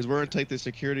 Wait. Because we're going to take the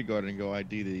security guard and go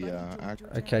ID the actor.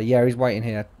 Okay, yeah, he's waiting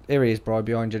here. Here he is, bro,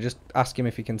 behind you. Just ask him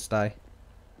if he can stay.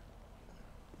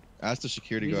 Ask the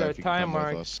security These guard are if he can come with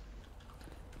time us.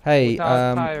 Hey,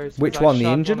 Without tires, which 'cause I one? The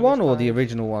shot injured one of one his or the tires.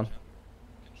 original one?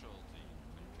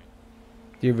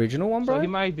 The original one, So bro? he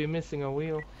might be missing a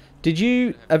wheel.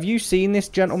 Have you seen this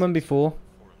gentleman before?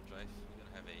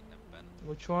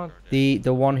 Which one? The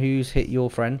one who's hit your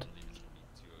friend?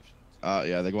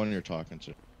 Yeah, the one you're talking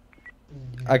to.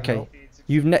 Okay.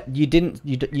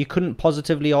 You couldn't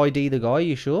positively ID the guy,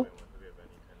 you sure?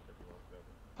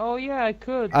 Oh yeah, I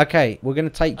could. Okay, we're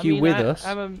gonna take you with us.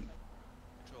 I'm a...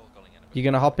 You're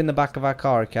gonna hop in the back of our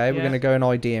car, okay? We're Yeah. gonna go and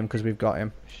ID him because we've got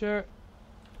him. Sure.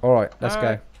 Alright, let's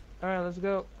go. Alright, let's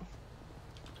go.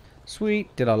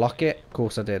 Sweet. Did I lock it? Of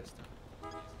course I did.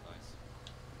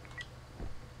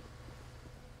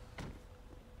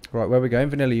 Right, where are we going?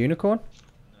 Vanilla Unicorn?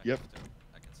 Yep.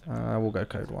 We'll go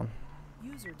code 1.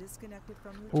 User disconnected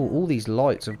from your Oh, all these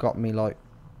lights have got me like...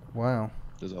 Wow.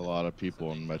 There's a lot of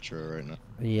people in Metro right now.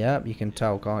 Yeah, you can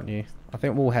tell, can't you? I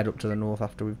think we'll head up to the north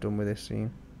after we've done with this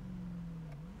scene.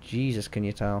 Jesus, can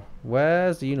you tell?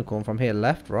 Where's the unicorn from here?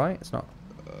 Left, right? It's not...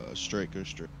 Straight, go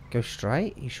straight. Go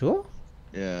straight? You sure?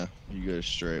 Yeah, you go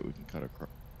straight, we can cut across.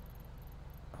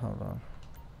 Hold on.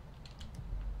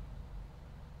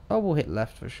 Oh, we'll hit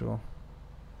left for sure.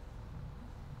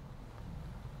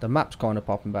 The map's kind of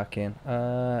popping back in.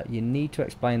 You need to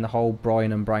explain the whole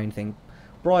Brian and Brain thing.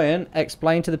 Brian,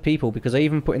 explain to the people, because I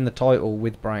even put in the title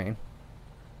with Brain.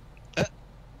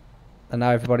 And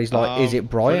now everybody's like, is it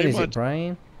Brian? Is it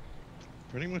Brain?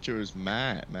 Pretty much it was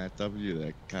Matt W,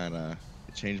 that kind of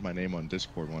changed my name on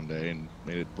Discord one day and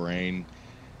made it Brain.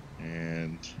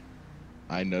 And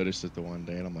I noticed it the one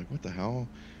day and I'm like, what the hell?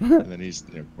 And then he's,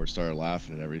 of course, started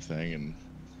laughing and everything. And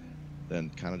then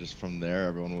kind of just from there,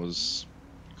 everyone was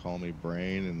calling me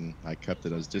Brain, and I kept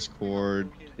it as Discord.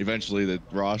 Eventually the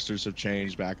rosters have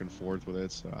changed back and forth with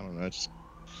it, so I don't know, it's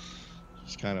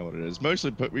just kind of what it is.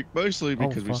 Mostly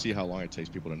because we see how long it takes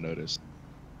people to notice.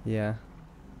 Yeah.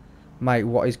 Mate,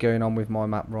 what is going on with my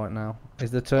map right now? Is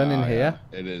the turn in here?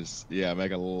 Yeah, it is. Yeah,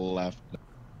 make a left.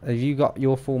 Have you got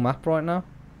your full map right now?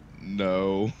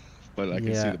 No, but I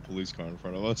can see Yeah. the police car in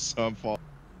front of us, so I'm following.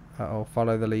 Uh-oh,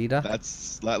 follow the leader.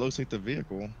 That looks like the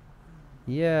vehicle.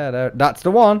 Yeah, that's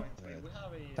the one.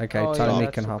 Okay, Oh, tell yeah, him he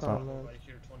that's can the hop out. comment.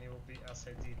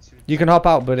 You can hop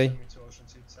out, buddy.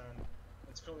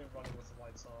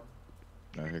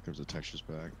 Oh, here comes the textures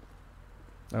back.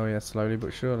 Oh yeah, slowly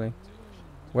but surely.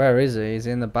 Where is he? He's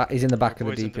in the back. He's in the back of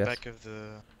the Boys in DPS. the back of the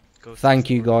ghost Thank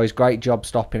you guys. Great job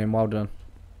stopping him. Well done.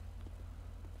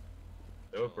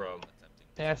 No problem.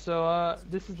 Yeah, so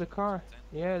this is the car.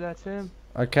 Yeah, that's him.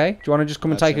 Okay. Do you want to just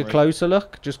come and That's take a him, right? closer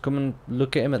look? Just come and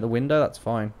look at him at the window. That's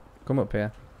fine. Come up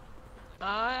here.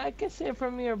 I can see it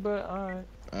from here, but alright.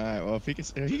 Alright, well if he can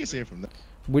see it from there.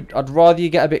 I'd rather you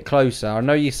get a bit closer. I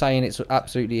know you're saying it's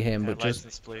absolutely him, Yeah, but just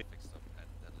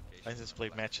license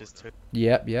plate matches too.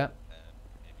 yep.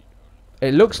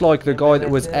 It looks like the guy that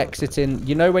was That's it. exiting.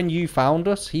 You know when you found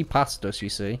us, he passed us. You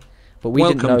see, but we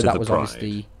didn't know that was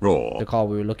obviously the car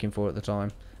we were looking for at the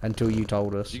time until you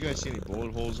told us. Do you guys see any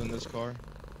bullet holes in this car?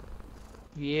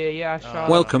 Yeah, I shot.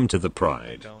 Welcome to the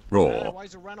Pride. Raw. Why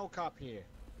is a rental cop here?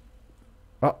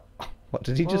 Oh, what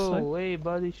did he just say? Oh, hey,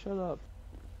 buddy, shut up.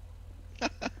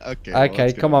 Okay. Well, Okay,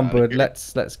 let's get come him on, outta bud. here.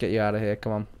 Let's get you out of here.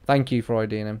 Come on. Thank you for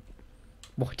IDing him.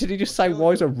 Why did he just say?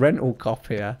 Why is a rental cop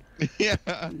here? Yeah.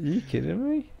 Are you kidding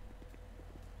me?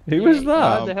 Who was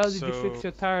that? How the hell did you fix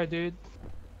your tire, dude?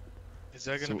 Is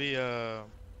that gonna be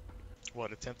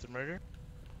what, attempted murder?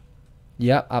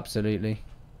 Yeah, absolutely.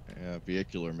 Yeah,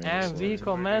 vehicular And manslaughter.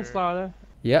 vehicle manslaughter.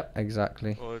 Yep,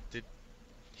 exactly. Or did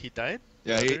he died?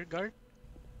 Yeah, The he. other guard?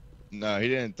 No, he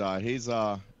didn't die. He's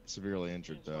severely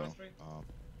injured though.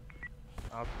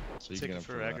 I'll So you take get it him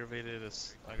for for that.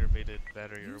 aggravated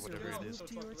battery or whatever it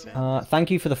is. Thank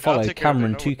you for the follow, take care of it,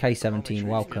 Cameron no- 2K17.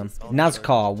 Welcome,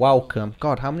 Nazcar. Welcome.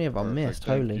 God, how many have I missed?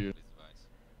 Thank Holy, you.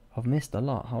 I've missed a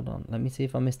lot. Hold on, let me see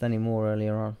if I missed any more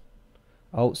earlier on.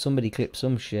 Oh, somebody clipped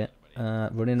some shit.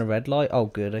 Running a red light. Oh,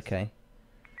 good. Okay.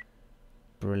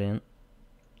 Brilliant.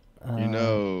 You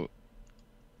know.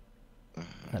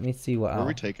 Let me see what Where are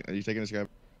we else. taking? Are you taking this guy?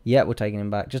 Yeah, we're taking him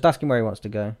back. Just ask him where he wants to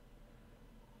go.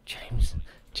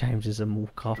 James is a more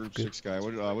cop. Group Good. 6 guy.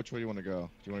 Which way do you want to go?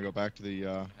 Do you want to go back to the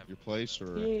your place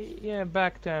or? Yeah,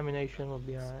 back to ammunition will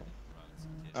be alright.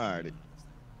 Alrighty.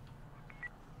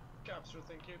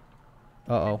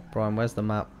 Uh oh, Brian, where's the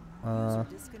map? Am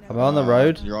I on the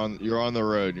road? You're on the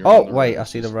road. You're Oh on the wait, road. I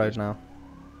see the road now.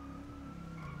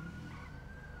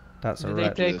 That's a Did they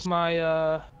red. take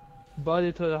my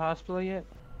buddy to the hospital yet?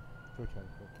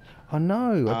 Oh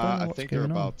no, I don't know I what's think they're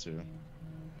going on. about to.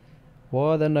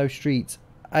 Why are there no streets?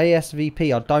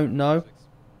 ASVP, I don't know.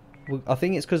 I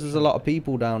think it's because there's a lot of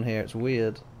people down here. It's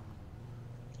weird.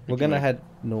 We're gonna head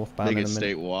northbound Make in it a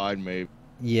minute. statewide, maybe.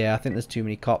 Yeah, I think there's too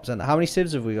many cops. And how many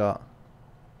civs have we got?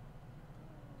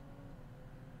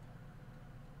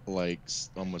 Like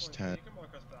almost 10.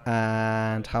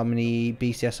 And how many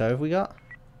BCSO have we got?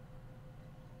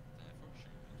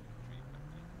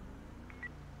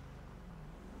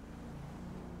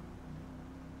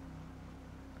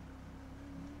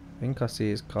 I think I see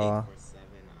his car.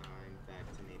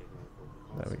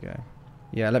 There we go.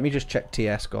 Yeah, let me just check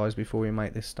TS, guys, before we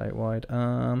make this statewide.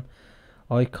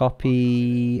 I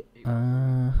copy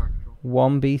 1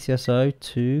 BCSO,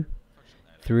 2,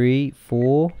 3,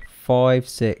 4, 5,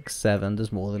 6, 7.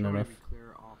 There's more than enough.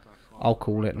 I'll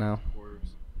call it now.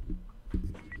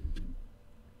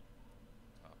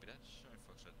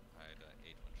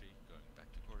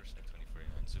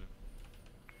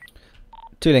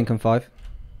 2 Lincoln 5.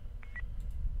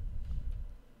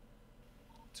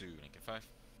 2 Lincoln 5.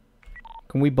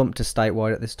 Can we bump to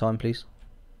statewide at this time, please?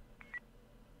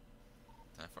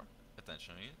 Time for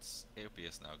attention units. AOP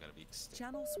is now gonna be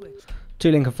Channel switch.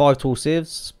 2 Lincoln 5 tall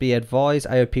civs. Be advised,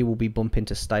 AOP will be bumping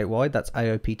to statewide. That's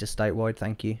AOP to statewide.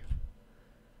 Thank you.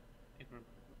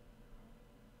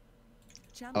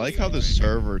 I like how the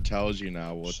server tells you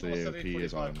now what the AOP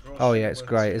is on. Oh yeah, it's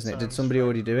great, isn't it? Did somebody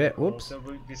already do it? Whoops.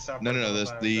 No.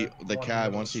 This the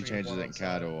CAD. Once he changes it in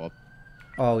CAD, it'll up.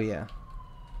 Oh yeah.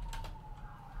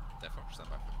 Therefore, stand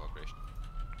by for cooperation.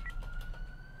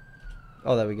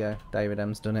 Oh, there we go. David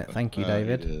M's done it. Thank you, He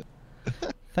David. did.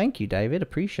 Thank you, David.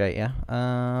 Appreciate ya.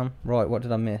 Right, what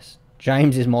did I miss?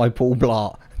 James is my Paul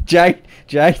Blart.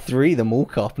 J3, the mall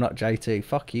cop, not J2.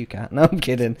 Fuck you, cat. No, I'm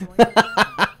kidding.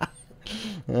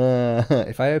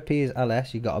 If AOP is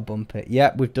LS, you gotta bump it.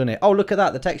 Yep, we've done it. Oh, look at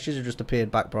that. The textures have just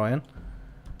appeared back, Brian.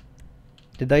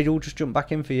 Did they all just jump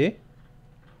back in for you?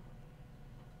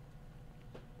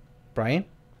 Brian?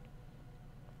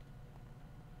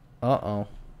 Uh-oh.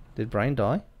 Did Brian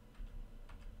die?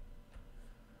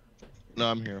 No,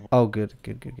 I'm here. Oh, good.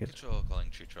 Good. Control calling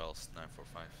 2 trials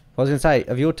 945. I was going to say,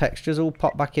 have your textures all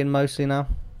popped back in mostly now?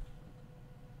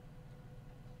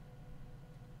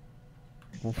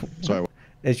 Sorry.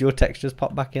 Is your textures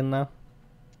popped back in now?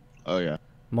 Oh yeah.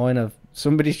 Mine have.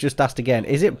 Somebody's just asked again.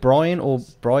 Is it Brian or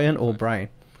Brian?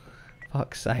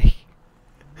 Fuck's sake.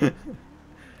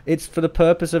 It's for the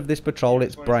purpose of this patrol.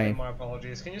 It's Brian. My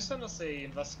apologies. Can you send us a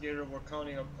investigator? We're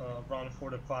counting up around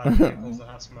 4 to 5 vehicles that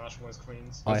have smashed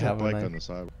windscreens. I have bike a on the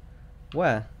side.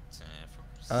 Where?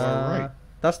 Right.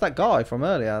 That's that guy from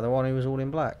earlier, the one who was all in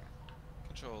black.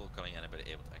 Control calling anybody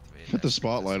able to activate. Put the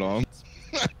spotlight on.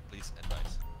 Please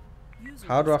advise.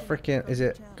 How do I freaking? Is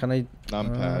it? Can I?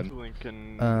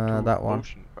 Numpad. That one.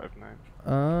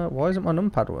 Why isn't my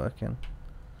numpad working?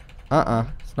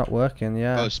 It's not working.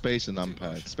 Yeah. Oh, space and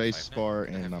numpad. Space bar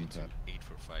and numpad.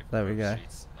 There we go.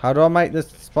 How do I make the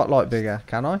spotlight bigger?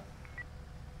 Can I?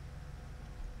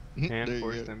 There And you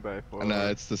for go. standby for. No,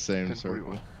 it's the same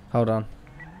 1041. circle. Hold on.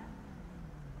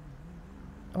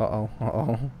 Uh-oh,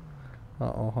 uh-oh.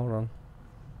 Uh-oh, hold on.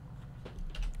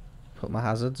 Put my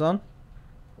hazards on.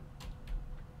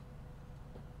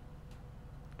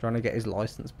 Trying to get his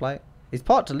license plate. He's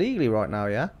parked illegally right now,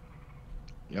 yeah?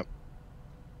 Yep.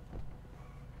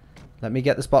 Let me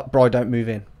get the spot. Bro, don't move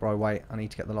in. Bro, wait. I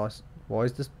need to get the license. Why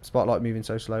is the spotlight moving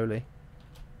so slowly?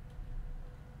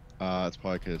 It's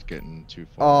probably because it's getting too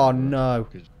far. Oh, no.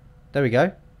 There we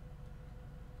go.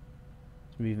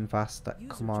 It's moving faster.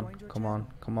 Come on. Come on.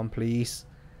 Come on, please.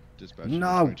 Dispatch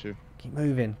No. 22. Keep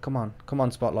moving. Come on. Come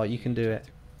on, Spotlight. You can do it.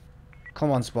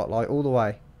 Come on, Spotlight. All the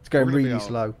way. It's going We're gonna be really out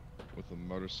slow. With the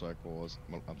motorcyclist.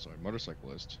 I'm sorry,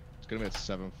 motorcyclist. It's gonna be at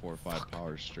 745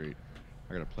 Power Street.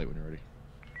 I got a plate when you're ready.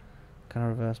 Can I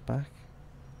reverse back?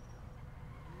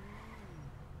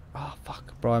 Oh,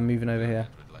 fuck. Bro, I'm moving over here.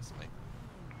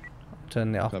 I'm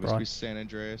turning it off, That bro. must be San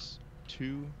Andreas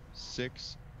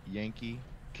 26 Yankee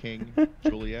King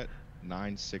Juliet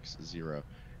 960. It's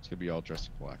gonna be all dressed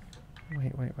in black.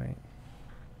 Wait.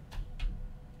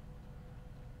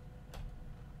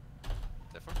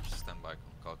 Therefore, just stand by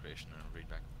call creation and read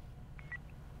back.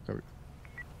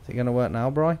 Is it going to work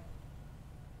now, bro?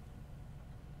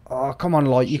 Oh, come on,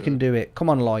 Light. You can do it. Come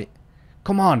on, Light.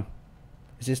 Come on.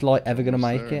 Is this Light ever going to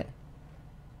make it?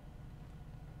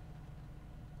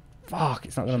 Fuck,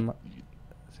 it's not going to...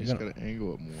 You just gotta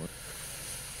angle it more.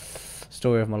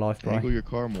 Story of my life, bro. Angle your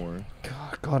car more.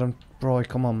 God, bro,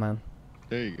 come on, man.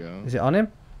 There you go. Is it on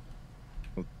him?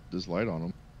 Well, there's light on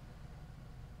him.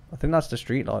 I think that's the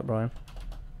street light, Brian.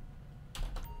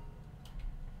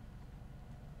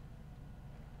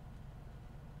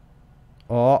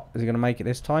 Oh, is he going to make it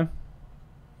this time?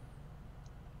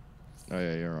 Oh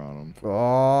yeah, you're on him.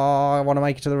 Oh, I want to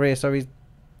make it to the rear so his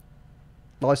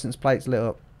license plate's lit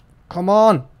up. Come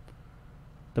on!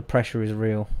 The pressure is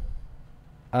real.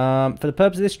 For the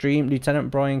purpose of this stream,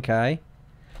 Lieutenant Brian K.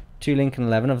 2 Lincoln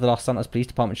 11 of the Los Santos Police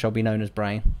Department shall be known as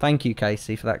Brain. Thank you,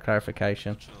 Casey, for that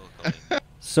clarification.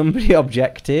 Somebody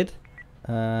objected.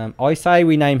 I say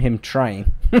we name him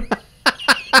Train. Could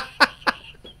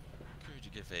you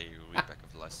give a readback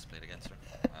of the license plate again, sir?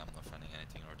 I'm not finding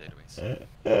anything in our database.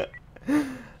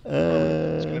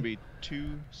 It's gonna be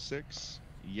 26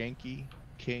 Yankee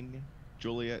King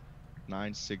Juliet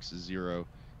 960,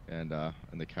 and the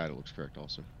cat looks correct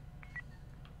also.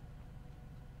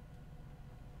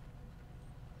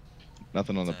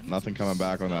 Nothing coming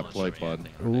back on that plate, bud.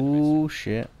 Ooh,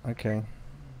 shit. Okay.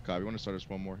 God, we want to start us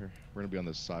one more here. We're gonna be on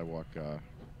this sidewalk, the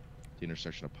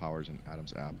intersection of Powers and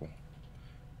Adams Apple.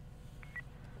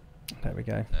 There we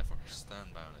go.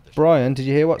 Stand by on additional. Brian, did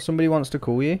you hear what somebody wants to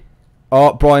call you?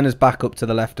 Oh, Brian is back up to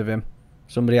the left of him.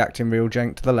 Somebody acting real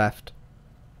jank to the left.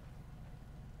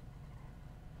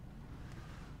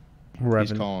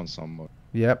 He's calling somebody.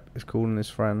 Yep, he's calling his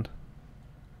friend.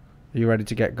 Are you ready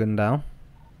to get gunned down?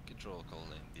 Control call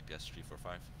in DPS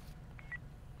 345.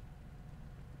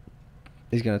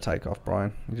 He's going to take off,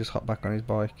 Brian. He just hopped back on his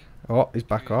bike. Oh, he's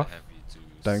back off.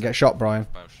 Don't get shot, Brian.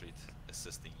 Power Street,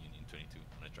 assisting Union 22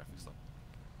 on a traffic stop.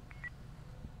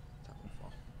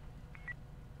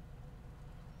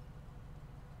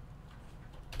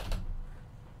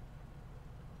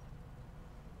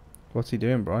 What's he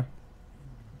doing, Brian?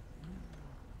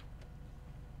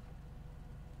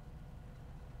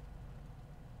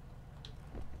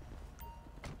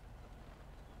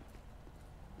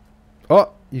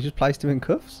 Oh, you just placed him in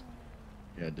cuffs?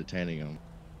 Yeah, detaining him.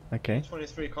 Okay.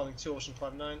 23 calling 2 Ocean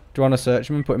 59. Do you want to search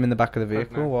him and put him in the back of the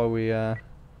vehicle while we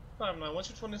 59, what's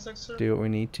your 26, sir? do what we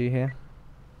need to here?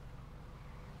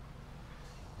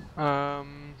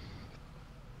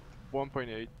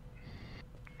 1.8.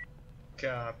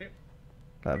 Copy.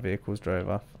 That vehicle's drove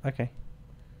off. Okay.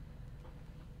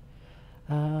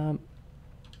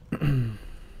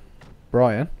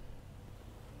 Brian?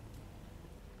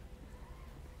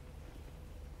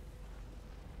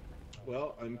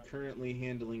 Well, I'm currently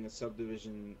handling a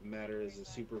subdivision matter as a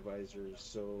supervisor,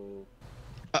 so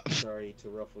sorry to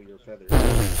ruffle your feathers.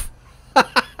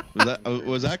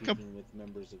 Was that speaking with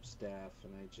members of staff,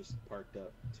 and I just parked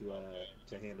up to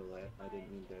handle that. I didn't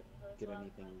mean to get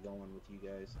anything going with you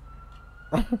guys.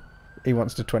 He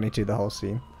wants to 22 the whole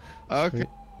scene. Okay. Sweet.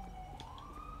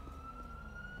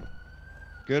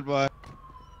 Goodbye.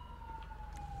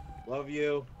 Love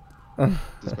you.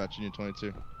 Dispatch Union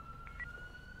 22.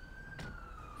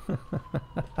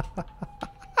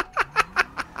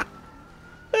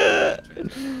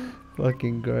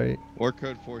 Fucking great. Or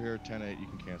code 4 here, 10-8. You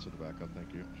can cancel the backup.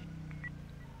 Thank you.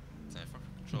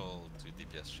 Control to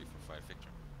DPS 345 Victor.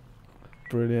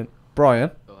 Brilliant.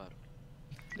 Brian?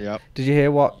 Yep. Did you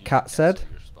hear what Kat said?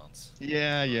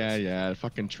 planes. Yeah.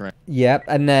 Fucking train. Yep,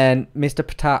 and then Mr.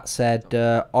 Patat said,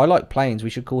 I like planes, we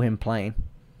should call him Plane.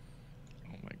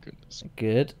 Oh my goodness.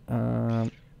 Good.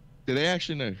 Do they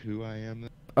actually know who I am?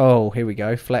 Oh, here we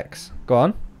go. Flex. Go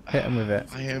on. Hit him with it.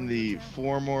 I am the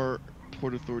former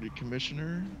Port Authority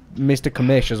Commissioner. Mr.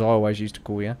 Commish, as I always used to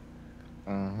call you.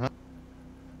 Uh-huh.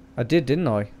 I did, didn't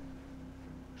I?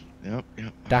 Yep.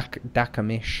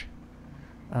 Dakamish.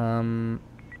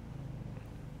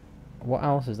 What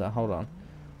else is that? Hold on.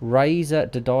 Razor,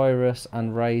 Dodyrus,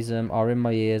 and Razum are in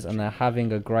my ears, and they're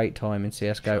having a great time in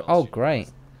CS:GO. Oh, great.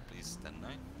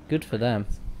 Good for them.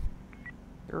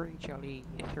 3 Charlie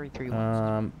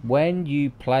 331. When you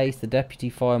place the deputy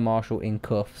fire marshal in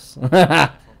cuffs.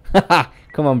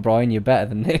 Come on, Brian, you're better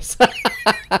than this.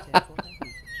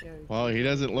 Well, he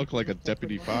doesn't look like a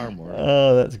deputy fire marshal.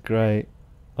 Oh, that's great.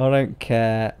 I don't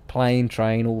care. Plane,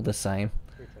 train, all the same.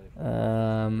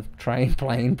 Train,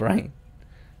 plane, brain.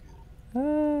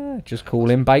 Just call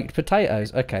him baked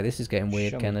potatoes. Okay, this is getting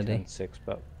weird, Kennedy. 10-6,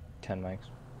 about 10 mics.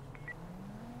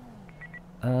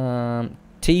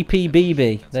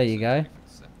 TPBB. There you go.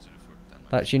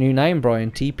 That's your new name,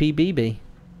 Brian. TPBB.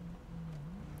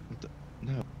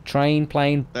 No. Train,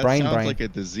 plane, That brain, sounds brain. like a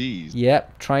disease.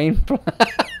 Yep, train.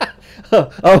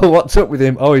 Oh, what's up with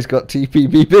him? Oh, he's got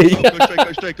TPBB.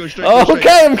 Go straight. Oh, go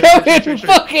okay, I'm straight. coming.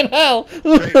 Fucking hell.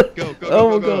 Go,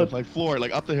 Oh my god. Like floor,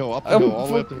 like up the hill, all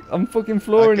the way up the I'm fucking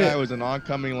flooring That guy it. was an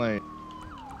oncoming lane.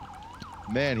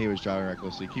 Man, he was driving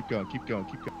recklessly. Keep going.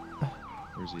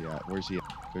 Where's he at?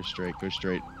 Go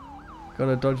straight.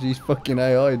 Gotta dodge these fucking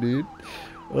AI, dude.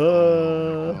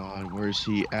 God, where's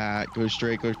he at? Go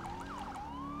straight.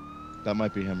 That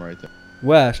might be him right there.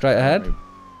 Where? Straight ahead?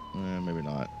 Maybe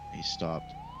not. He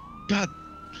stopped. God,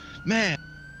 man,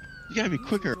 you gotta be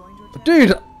quicker.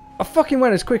 Dude, I fucking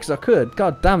went as quick as I could.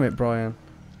 God damn it, Brian.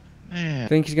 Man.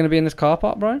 Think he's gonna be in this car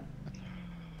park, Brian?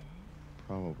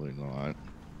 Probably not.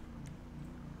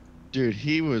 Dude,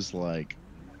 he was like,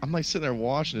 I'm like sitting there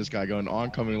watching this guy going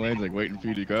oncoming lanes, like waiting for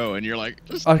you to go, and you're like,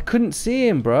 just... I couldn't see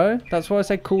him, bro. That's why I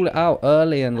said call it out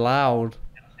early and loud.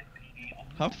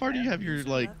 How far do you have your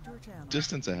like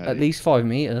distance ahead? At least 5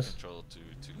 meters.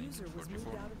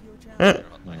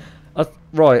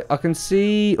 Right, I can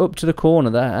see up to the corner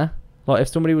there. Like if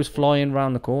somebody was flying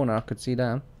around the corner, I could see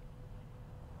them.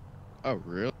 Oh,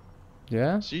 really?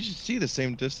 Yeah. So you should see the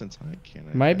same distance I can.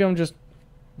 Maybe I'm just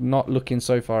not looking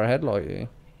so far ahead like you.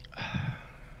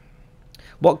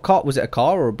 What car was it? A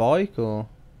car or a bike or?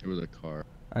 It was a car.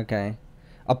 Okay.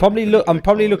 I'm probably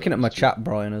looking at my chat,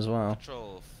 Brian, as well.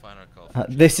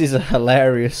 This is a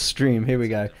hilarious stream. Here we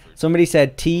go. Somebody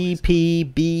said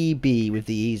TPBB with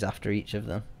the E's after each of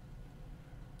them.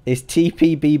 Is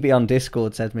TPBB on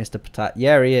Discord, said Mr. Patat.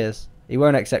 Yeah, he is. He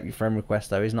won't accept your friend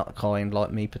request, though. He's not kind like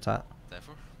me, Patat.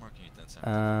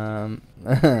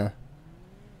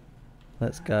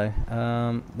 Let's go.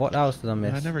 What else did I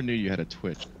miss? I never knew you had a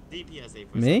Twitch.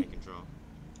 Me?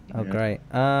 Oh, great.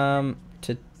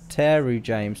 To Teru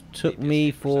James. Took me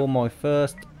for my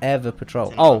first ever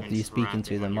patrol. Oh, you're speaking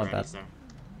to them. My bad.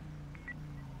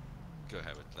 Go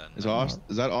ahead with that. Is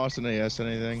that Austin AS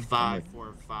anything?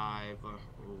 545.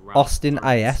 Austin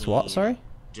AS, what? Sorry?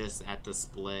 Just at the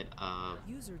split of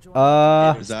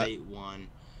Interstate 1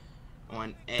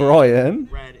 on A, Brian?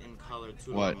 red in color,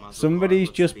 what? Somebody's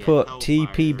just put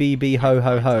TPBB ho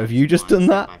ho ho. Have you just done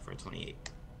that? I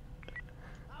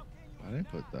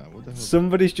didn't put that. What the hell?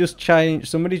 Somebody's just changed.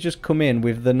 Somebody's just come in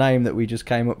with the name that we just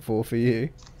came up for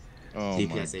you. Oh my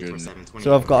goodness.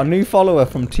 So I've got a new follower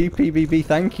from TPBB.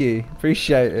 Thank you.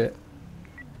 Appreciate it.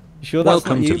 You sure that's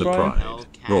Welcome not you, to the Brian? Pride.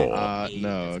 Raw.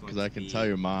 No, because I can tell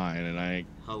you mine, and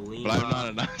but I'm not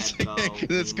announcing it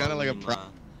because it's kind of like a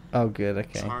Oh, good.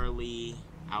 Okay. Charlie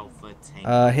Alpha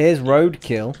Tango. Here's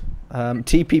Roadkill.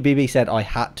 TPBB said I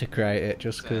had to create it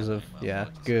just because of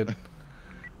good.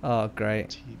 Oh,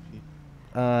 great.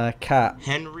 Cat.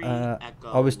 Henry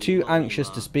I was too anxious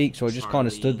to speak, so I just kind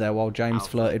of stood there while James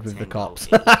flirted with the cops.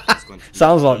 Tango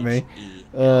Sounds like me.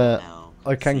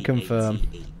 I can confirm.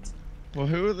 Well,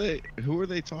 who are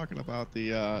they talking about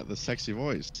the sexy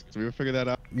voice? Did we ever figure that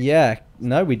out? Yeah,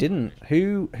 no, we didn't.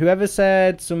 Whoever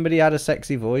said somebody had a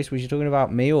sexy voice, was you talking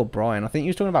about me or Brian? I think you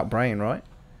was talking about Brian, right?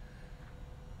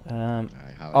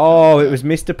 Oh, it was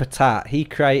Mr. Patat. He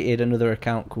created another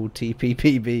account called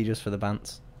TPPB just for the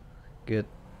bants. Good.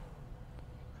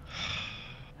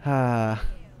 I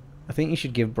think you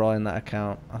should give Brian that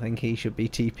account. I think he should be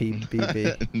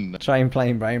TPBB. No. Train,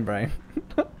 plane, brain.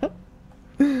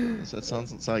 That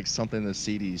sounds like something the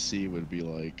CDC would be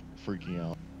like freaking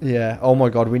out. Yeah. Oh my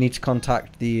God, we need to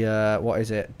contact the what is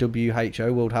it?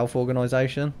 WHO, World Health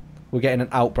Organization. We're getting an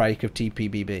outbreak of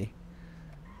TPBB.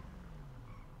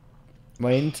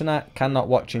 My internet cannot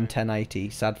watch in 1080.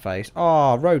 Sad face.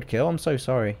 Oh, roadkill. I'm so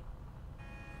sorry.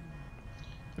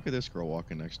 Look at this girl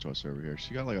walking next to us over here.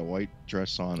 She got like a white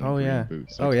dress on and Oh green yeah.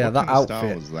 boots. Oh Like, yeah, what that kind of outfit.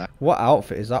 style is that? What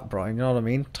outfit is that, Brian? You know what I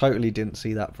mean? Totally didn't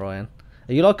see that, Brian.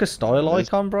 Are you like a style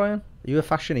icon, Brian? Are you a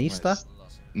fashionista?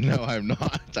 No, I'm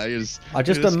not. I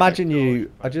just imagine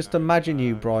you. I just imagine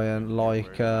you, Brian,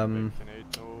 like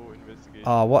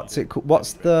what's it called?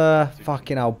 What's the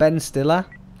fucking hell? Ben Stiller.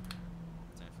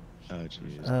 Oh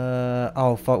jeez.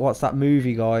 Oh fuck! What's that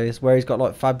movie, guys? Where he's got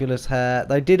like fabulous hair.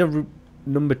 They did a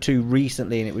number 2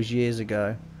 recently, and it was years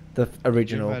ago. The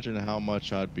original. Can you imagine how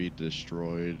much I'd be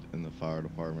destroyed in the fire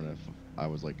department if I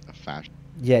was like a fashion?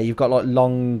 Yeah, you've got like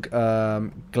long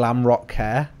glam rock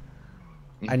hair,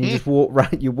 and you just walk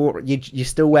right. You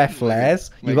still wear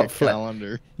flares. You've got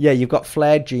calendar. Yeah, you've got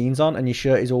flared jeans on, and your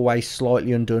shirt is always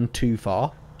slightly undone too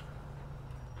far.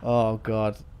 Oh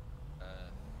god.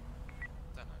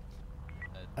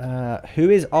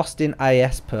 Who is Austin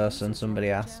AS person? Somebody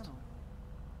asked.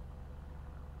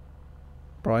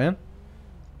 Brian?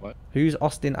 What? Who's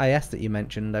Austin AS that you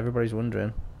mentioned? Everybody's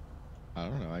wondering. I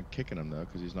don't know. I'm kicking him though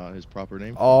because he's not his proper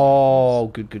name. Oh,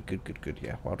 good.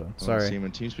 Yeah, well done. I Sorry. see him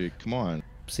in TeamSpeak. Come on.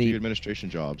 See, do administration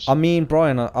jobs. I mean,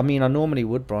 Brian. I normally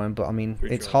would, Brian, but I mean,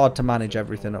 it's hard to manage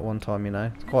everything at one time. You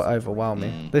know, it's quite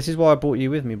overwhelming. This is why I brought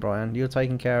you with me, Brian. You're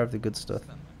taking care of the good stuff,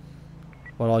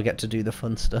 while I get to do the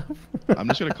fun stuff. I'm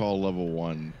just gonna call level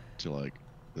 1 to like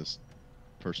this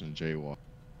person jaywalk.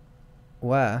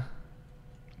 Where?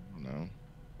 No,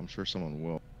 I'm sure someone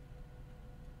will.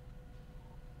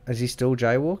 Is he still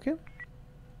jaywalking?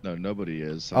 No, nobody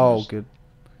is. Oh, just good.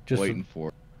 Just waiting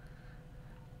for.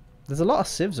 There's a lot of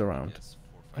civs around. Let's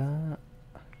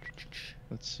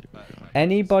see. What we got.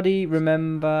 Anybody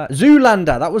remember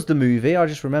Zoolander? That was the movie. I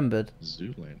just remembered.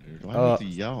 Zoolander. Why would you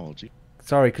yell? Gee.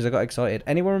 Sorry, because I got excited.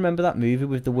 Anyone remember that movie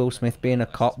with the Will Smith being a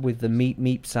cop with the Meep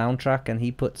Meep soundtrack, and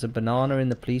he puts a banana in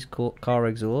the police car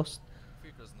exhaust?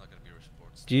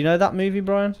 Do you know that movie,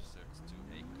 Brian?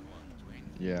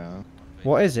 Yeah.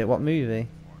 What is it? What movie?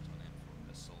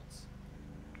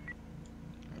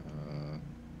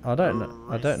 I don't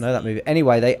know that movie.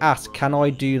 Anyway, they asked, can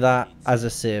I do that as a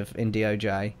civ in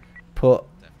DOJ? Put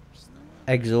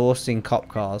exhaust in cop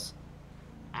cars.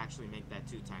 Actually, make that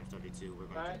 2 times 32. We're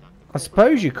going to deduct I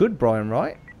suppose you could, Brian,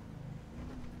 right?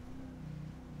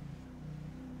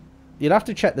 You'll have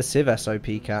to check the civ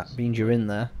SOP, Cat, means you're in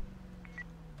there.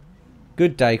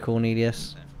 Good day,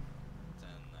 Cornelius.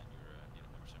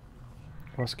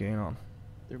 What's going on?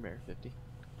 They're Mayor 50.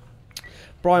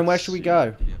 Brian, where should we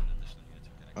go?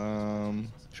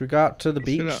 Should we go out to the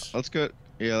beach? Let's go.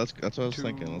 Yeah, that's what I was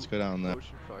thinking. Let's go down there.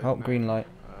 Oh, green light.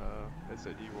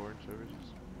 SID warrant services.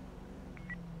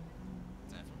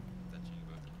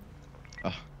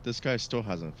 This guy still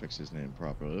hasn't fixed his name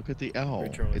properly. Look at the L.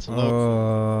 It's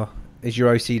low. Is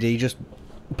your OCD just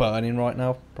burning right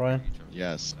now, Brian?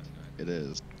 Yes, it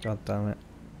is. God damn it.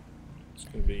 It's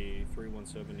going to be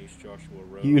 317 East Joshua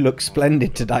Road. You look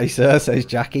splendid today, sir, says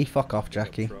Jackie. Fuck off,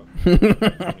 Jackie.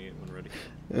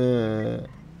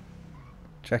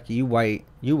 Jackie, you wait.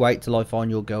 You wait till I find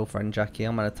your girlfriend, Jackie.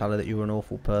 I'm going to tell her that you're an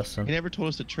awful person. He never told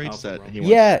us the trait set.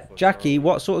 Yeah, Jackie,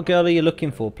 what sort of girl are you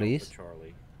looking for, please?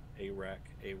 Charlie, ARAC.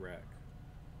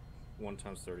 1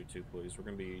 times 32, please. We're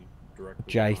going to be directly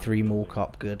J3 Mall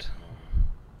Cop, good.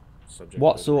 Subject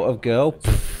What sort of girl?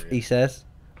 Pff, he says.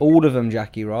 All of them,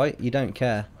 Jackie, right? You don't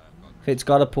care. If it's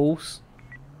got a pulse,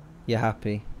 you're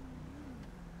happy.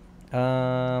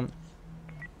 One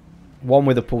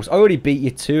with a pulse. I already beat you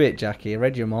to it, Jackie. I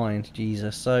read your mind.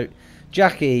 Jesus. So,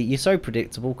 Jackie, you're so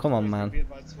predictable. Come on, man.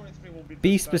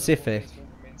 Be specific.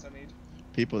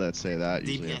 People that say that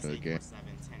usually have no game.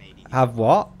 Have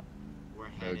what?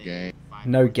 No game.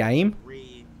 No game?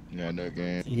 Yeah, no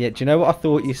game. Yeah, do you know what I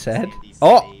thought you said?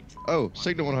 Oh! Oh,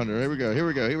 Signal 100. Here we go. Here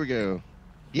we go. Here we go.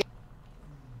 Yeah.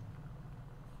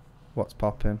 What's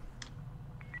popping?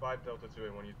 5 Delta 2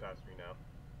 and 1 you pass me now.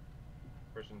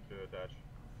 Person to attach.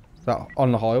 Is that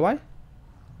on the highway?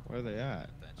 Where are they at?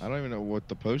 I don't even know what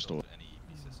the postal.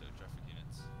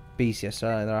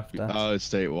 BCSO, they're after. Oh, it's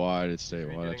statewide. It's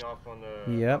statewide.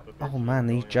 Yep. Oh man,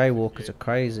 these jaywalkers are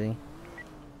crazy.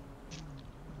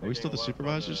 Are we still the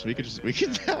supervisors? We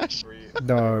can dash.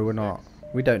 No, we're not.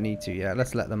 We don't need to yet.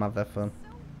 Let's let them have their fun.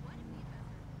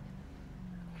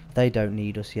 They don't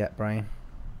need us yet, Brain.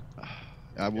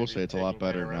 I will say it's a lot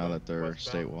better now that they're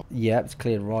statewide. Yeah, it's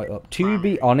cleared right up. To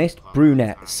be honest,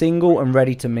 brunette, single and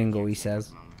ready to mingle, he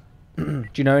says. Do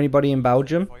you know anybody in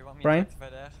Belgium, Brain?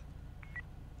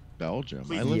 Belgium?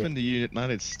 I live in the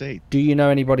United States. Do you know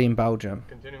anybody in Belgium?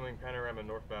 Continuing panorama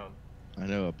northbound. I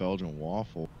know a Belgian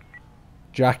waffle.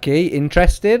 Jackie,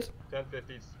 interested?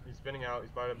 1050. He's spinning out.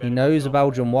 He's by the He knows a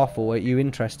Belgian waffle. Are you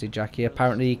interested, Jackie?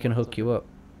 Apparently he can hook you up.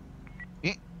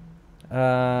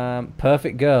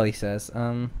 Perfect girl, he says.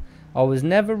 I was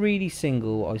never really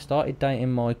single. I started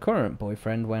dating my current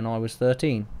boyfriend when I was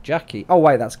 13. Jackie. Oh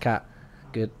wait, that's Kat.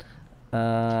 Good.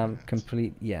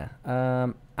 Complete. Yeah.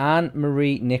 Anne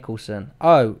Marie Nicholson.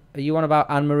 Oh, are you on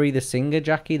about Anne Marie the singer,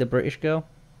 Jackie, the British girl?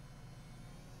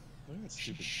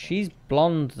 She's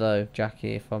blonde though,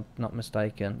 Jackie, if I'm not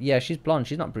mistaken. Yeah, she's blonde.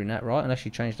 She's not brunette, right? Unless she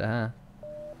changed her hair.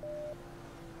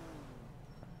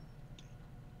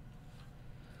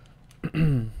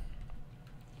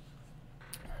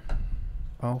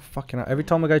 Oh, fucking hell. Every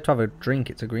time I go to have a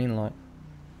drink, it's a green light.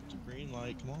 It's a green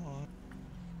light, come on.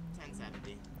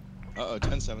 1070. Uh-oh,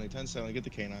 1070, 1070, get the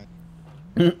K9.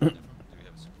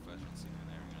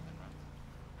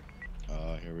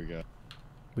 Here we go.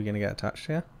 We gonna get attached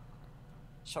here?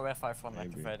 Show F5 on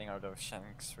activating out of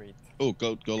Shank Street. Oh,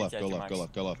 go left, go left, go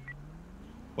left, go left.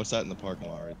 What's that in the parking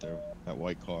lot right there? That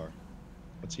white car.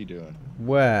 What's he doing?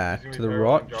 Where? To the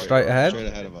right? Straight ahead? Straight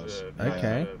ahead of us.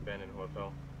 Okay.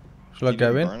 Shall I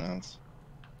go in? Burnouts?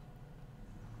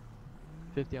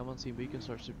 50, I'm on scene, but you can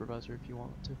start supervisor if you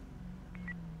want to.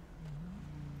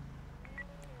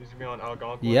 He's gonna be on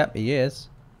Algonquin. Yep, he is.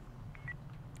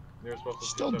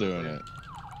 Still doing it.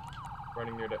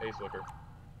 Running near the Ace Liquor.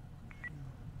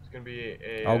 It's gonna be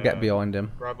a. I'll get behind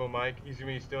him. Bravo Mike. He's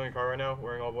gonna be stealing a car right now,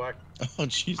 wearing all black. Oh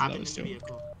jeez, that was stealing.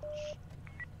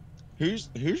 Who's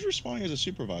responding as a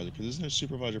supervisor? Because there's no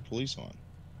supervisor police on.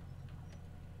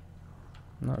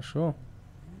 Not sure.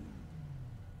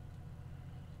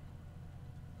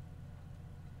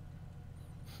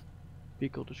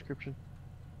 Vehicle description.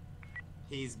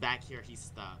 He's back here. He's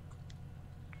stuck.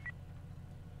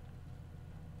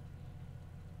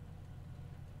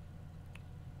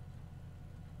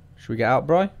 Should we get out,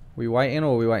 bro? We waiting,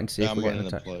 or are we waiting to see if I'm we're getting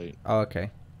running the attacked? plate. Oh, okay.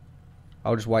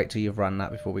 I'll just wait till you've run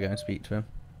that before we go and speak to him.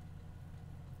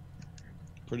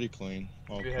 Pretty clean.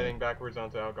 We'll be heading backwards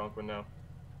onto Algonquin now.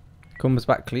 Comes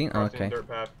back clean? Oh, Crossing okay. Dirt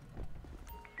path.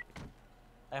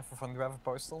 F from Gravel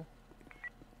Postal.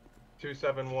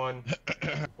 271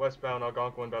 westbound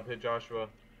Algonquin, about to hit Joshua.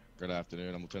 Good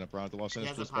afternoon. I'm Lieutenant Brown at the Los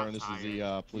Angeles Police Department. This is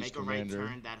the police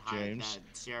commander, James.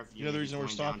 You know the reason we're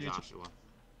stopping you?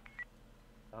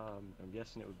 I'm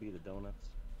guessing it would be the donuts.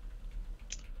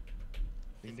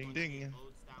 Ding, ding, ding.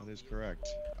 That is correct.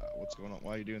 What's going on?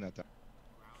 Why are you doing that?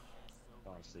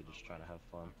 Honestly, just trying to have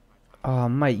fun. Oh,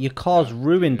 mate, your car's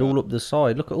ruined all up the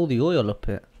side. Look at all the oil up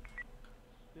it.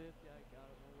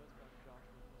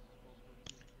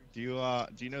 Do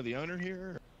you know the owner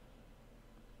here?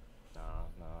 No,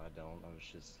 I don't. I was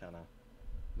just kind of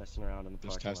messing around in the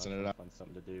parking lot. Testing it out. Find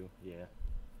something to do. Yeah.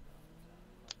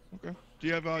 Okay. Do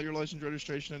you have your license,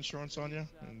 registration, insurance on you?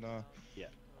 And yeah,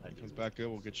 when it comes back good,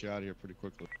 we'll get you out of here pretty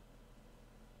quickly.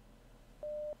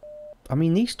 I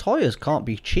mean, these tyres can't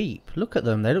be cheap. Look at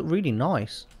them. They look really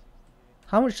nice.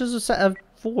 How much does a set of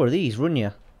 4 of these run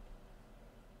you?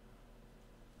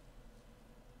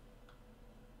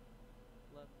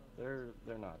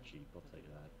 They're not cheap, I'll tell you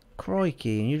that.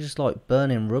 Crikey, and you're just like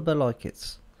burning rubber like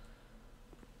it's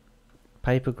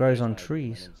paper grows on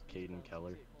trees. My name's Caden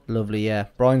Keller. Lovely, yeah.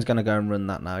 Brian's going to go and run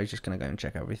that now. He's just going to go and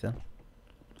check everything.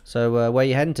 So, where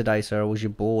you heading today, sir? Or was you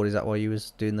bored? Is that why you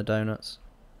was doing the donuts?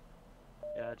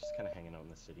 Yeah, just kind of hanging out in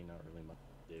the city, not really much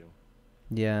to do.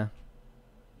 Yeah.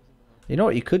 You know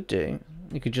what you could do?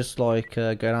 You could just like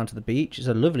go down to the beach. It's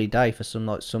a lovely day for some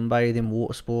like sunbathing,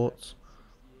 water sports.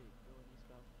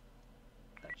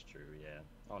 That's true, yeah.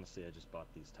 Honestly, I just bought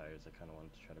these tires. I kind of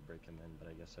wanted to try to break them in, but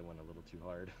I guess I went a little too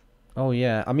hard. Oh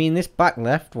yeah, I mean this back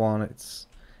left one, it's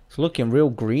looking real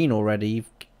green already.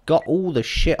 You've got all the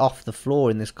shit off the floor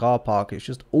in this car park. It's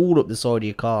just all up the side of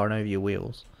your car and over your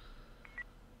wheels.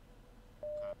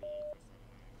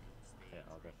 Yeah,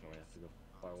 I'll definitely have to go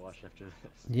car wash after this.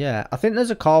 Yeah, I think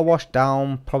there's a car wash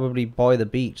down probably by the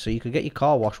beach, so you could get your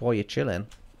car washed while you're chilling.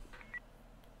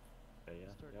 Okay, yeah,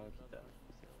 I'll keep that.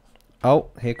 Oh,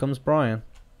 here comes Brian.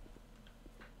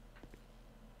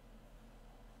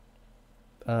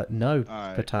 No,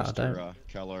 Alright, potato Mr. don't.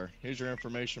 Keller, here's your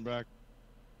information back.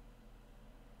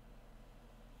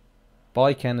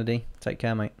 Bye, Kennedy. Take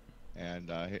care, mate.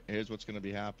 And here's what's going to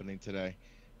be happening today.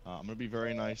 I'm going to be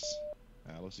very nice.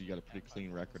 Looks like you got a pretty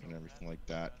clean record and everything like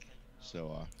that.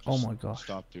 So oh just my gosh.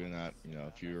 Stop doing that. You know,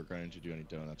 if you're going to do any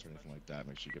donuts or anything like that,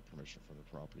 make sure you get permission from the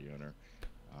property owner.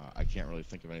 I can't really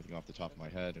think of anything off the top of my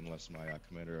head unless my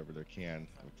commander over there can.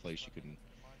 Have a place you can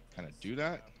kind of do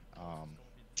that.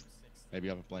 Maybe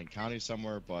up in Blaine County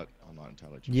somewhere, but I'm not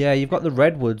entirely sure. Yeah, you've got the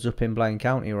redwoods up in Blaine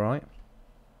County, right?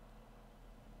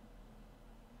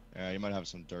 Yeah, you might have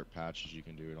some dirt patches you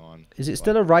can do it on. Is it but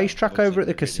still a racetrack looks over like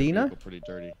at the you're getting your casino? vehicle pretty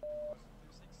dirty.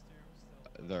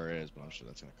 There is, but I'm sure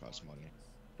that's gonna cost money.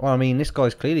 Well, I mean, this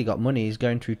guy's clearly got money. He's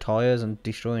going through tires and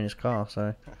destroying his car,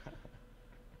 so.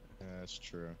 Yeah, that's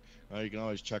true. Well, you can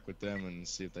always check with them and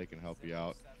see if they can help you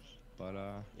out. But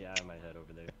yeah, I might head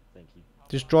over there. Thank you.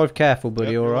 Just drive careful,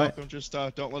 buddy. Yep, all you're right. welcome. Just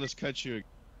don't let us catch you.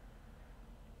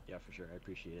 Yeah, for sure. I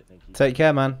appreciate it. Thank you. Take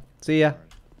care, man. See ya.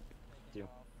 Thank you.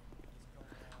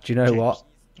 Do you know James, what?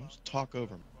 Don't talk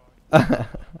over me.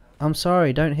 I'm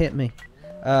sorry. Don't hit me.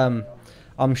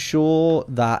 I'm sure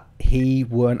that he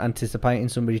weren't anticipating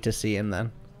somebody to see him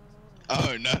then.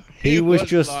 Oh no. He was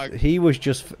just. like... He was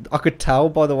just. I could tell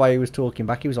by the way he was talking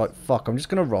back. He was like, "Fuck, I'm just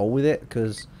gonna roll with it,"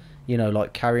 because, you know,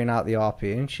 like carrying out the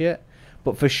RP and shit.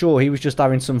 But for sure, he was just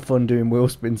having some fun doing wheel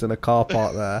spins in a car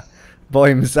park there, by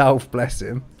himself. Bless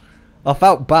him. I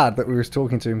felt bad that we was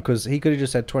talking to him because he could have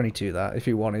just said 22 that if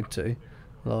he wanted to,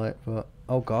 like. But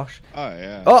oh gosh. Oh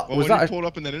yeah. Oh, well, was when that? he pulled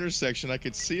up in that intersection, I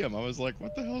could see him. I was like,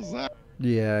 "What the hell is that?"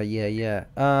 Yeah.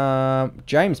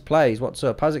 James plays. What's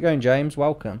up? How's it going, James?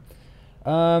 Welcome.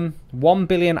 1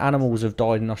 billion animals have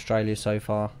died in Australia so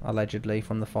far, allegedly,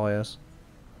 from the fires.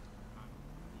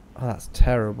 Oh, that's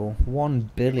terrible.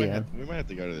 1 billion. We might have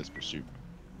to go to this pursuit.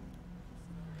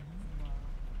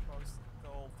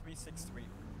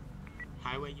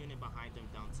 Highway unit behind him,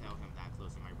 don't tell him that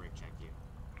closing my brake check you.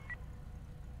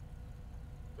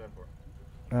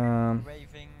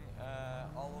 Raving,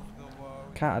 all of the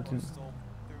road, Cat, I didn't...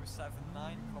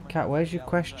 Cat, where's your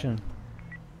question?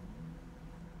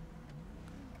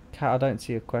 Cat, I don't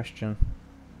see a question.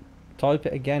 Type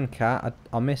it again, Cat.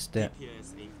 I missed it.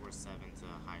 DPS 847 to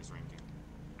highest ranking.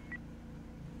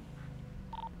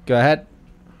 Go ahead.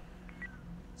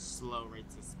 Slow rate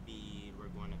to speed, we're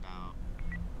going about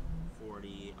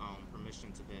 40.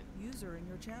 Permission to pit. User in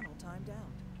your channel timed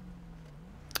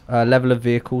out. Level of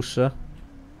vehicles, sir.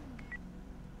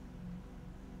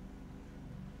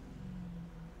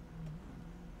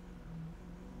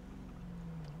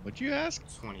 What'd you ask?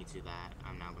 22 that.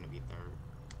 I'm now going to be third.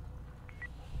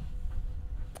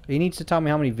 He needs to tell me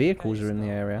how many vehicles are in the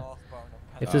area.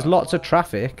 If there's lots of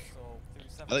traffic...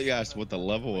 I thought you asked what the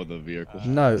level of the vehicle.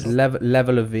 No,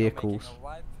 level of vehicles.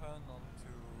 Right turn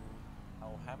onto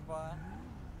Alhambra.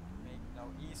 Make now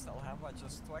east Alhambra.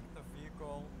 Just track the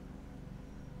vehicle.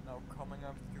 Now coming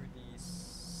up to the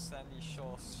Sandy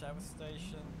Shores Sheriff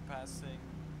Station, passing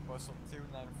postal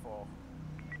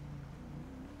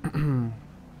 294.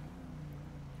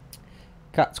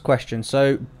 Cat's question.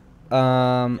 So,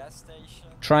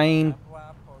 train,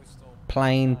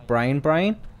 plane,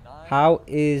 brain. How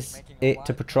is it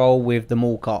to patrol with the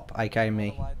mall cop, aka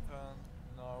me?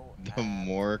 The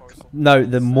more. No,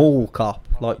 the mall cop,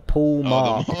 like Paul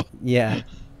Mark. Yeah.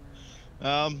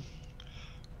 Oh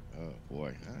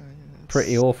boy.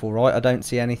 Pretty awful, right? I don't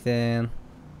see anything.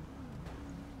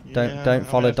 Don't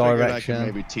follow direction. I can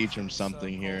maybe teach him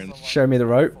something here and show me the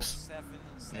ropes.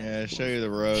 Yeah, show you the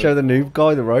road. Show the noob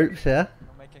guy the ropes, yeah.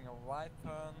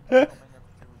 Good.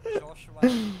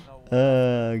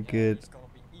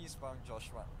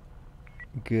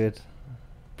 Good.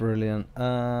 Brilliant.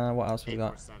 What else we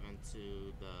got?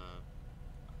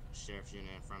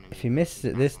 If he misses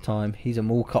it this time, he's a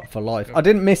mall cop for life. I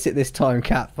didn't miss it this time,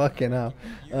 Cat. Fucking hell.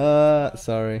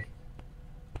 Sorry.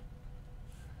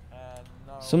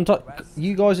 Sometimes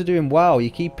you guys are doing well.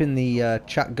 You're keeping the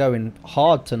chat going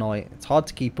hard tonight. It's hard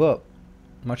to keep up.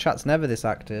 My chat's never this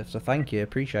active, so thank you.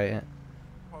 Appreciate it.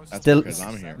 That's because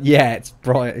I'm here. Yeah, it's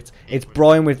Brian. It's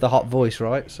Brian with the hot voice,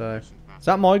 right? So, is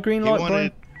that my green light,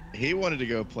 Brian? He wanted to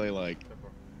go play like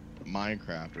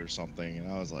Minecraft or something,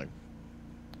 and I was like,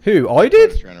 "Who? I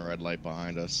did?" Trying a red light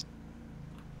behind us.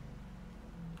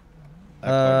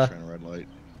 Trying a red light.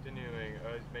 Continuing,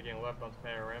 he's making a left onto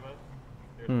Panorama.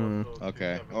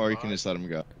 Okay, or you can just let him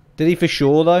go. Did he for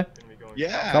sure though?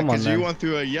 Yeah, come on, because then. you went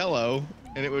through a yellow,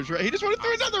 and it was red. He just went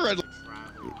through another red light.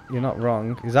 You're not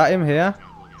wrong. Is that him here?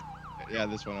 Yeah,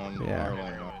 this one on Yeah. our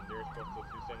line. Nearest postal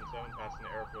 277, passing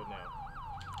the airfield now.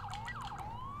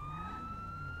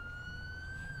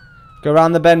 Go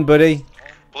around the bend, buddy.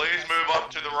 Please move up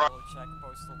to the right.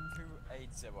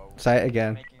 Say it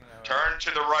again. Turn to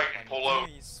the right and pull over.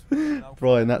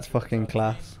 Brian, that's fucking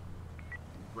class.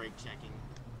 Brake checking.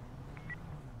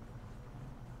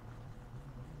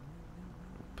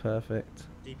 Perfect.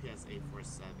 DPS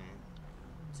 847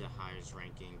 to highest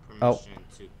ranking. Oh. Permission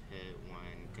to pit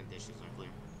when conditions are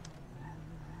clear.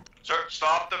 Sir,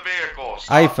 stop the vehicle.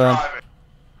 Stop Hey, fam. driving.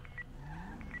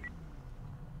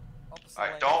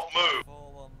 Alright, don't move.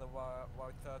 On the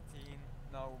route 13,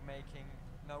 no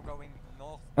going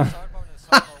north. Southbound and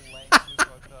southbound lane to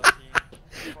road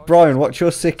 13. Brian, what's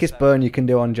your sickest burn you can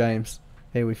do on James?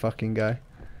 Here we fucking go.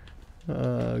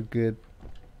 Oh, good.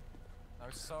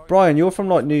 Brian, you're from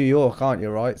like New York, aren't you,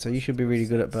 right? So you should be really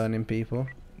good at burning people.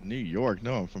 New York?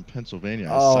 No, I'm from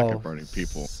Pennsylvania. I suck at burning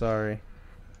people. Sorry.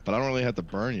 But I don't really have to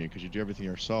burn you because you do everything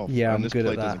yourself. Yeah, and I'm this good at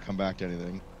plate that. doesn't come back to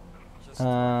anything.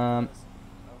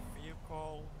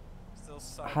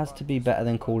 Has to be better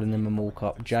than calling him a mall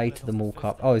cop. J to the mall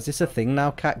cop. Oh, is this a thing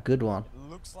now, Cat? Good one.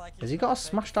 Has he got a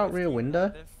smashed out rear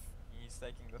window?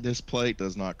 This plate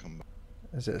does not come back.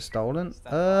 Is it stolen?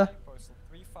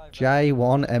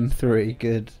 J1M3.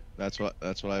 Good. That's what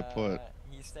I put.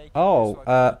 Oh,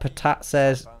 Patat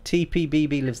says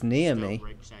TPBB lives near me.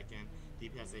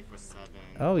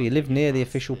 Oh, you live near the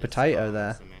official potato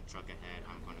there.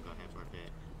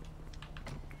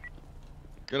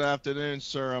 Good afternoon,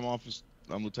 sir.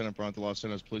 I'm Lieutenant Brown at the Los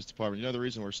Angeles Police Department. You know the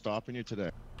reason we're stopping you today?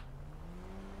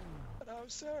 No,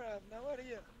 sir. I have no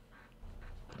idea.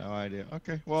 No idea.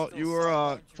 Okay. Well, you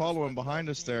were following behind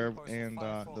us there, and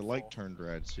the light turned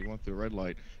red, so you went through a red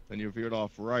light. Then you veered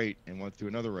off right and went through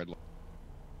another red light.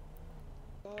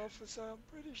 Officer, I'm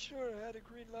pretty sure I had a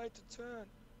green light to turn.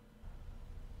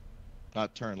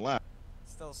 Not turn left.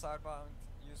 Still southbound,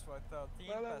 use road 13,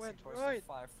 Well, I passing went postal right.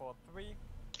 543.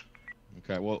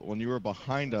 Okay, well, when you were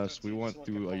behind us, we went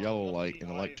through a yellow light, and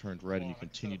the light turned red, and you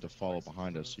continued to follow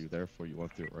behind us, so therefore you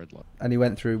went through a red light. And he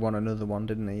went through another one,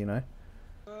 didn't he, you know?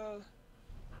 Well,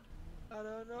 I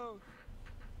don't know.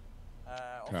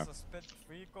 Officer spit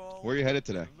vehicle. Where are you headed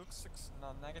today? Looks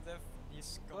negative.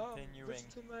 He's continuing.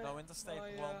 No, Interstate 1,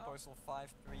 postal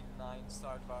 539,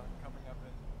 southbound, coming up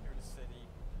into the city.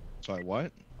 Sorry,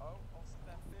 what? Oh, also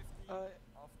 1050.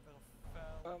 After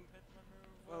fell pit removal.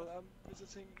 Well, I'm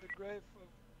visiting the grave of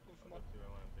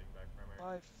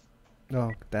my wife.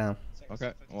 Oh, damn.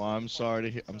 Okay. Well, I'm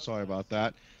sorry about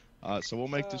that. So we'll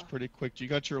make this pretty quick. Do you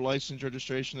got your license,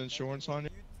 registration, insurance on you?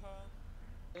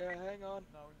 Yeah, hang on.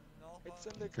 It's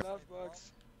in the glove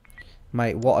box.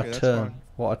 Mate, what a that's turn. fine.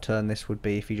 What a turn this would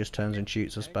be if he just turns and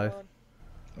shoots us both.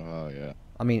 Oh, yeah.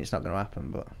 I mean, it's not going to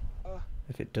happen, but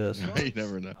if it does. You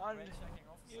never know.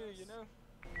 You know.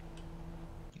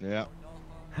 Yeah.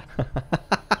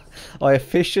 I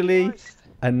officially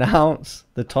announce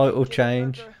the title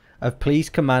change of Police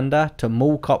Commander to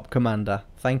Mall Cop Commander.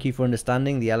 Thank you for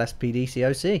understanding the LSPD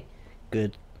COC.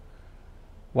 Good.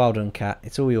 Well done, Cat.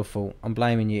 It's all your fault. I'm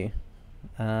blaming you.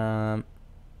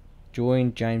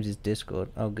 Join James's Discord.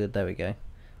 Oh, good. There we go.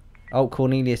 Oh,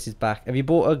 Cornelius is back. Have you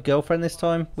brought a girlfriend this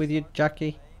time with you,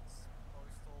 Jackie?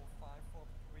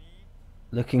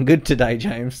 Looking good today,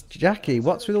 James. Jackie,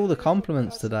 what's with all the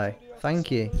compliments today?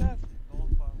 Thank you.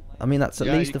 I mean, that's at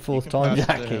least the fourth time,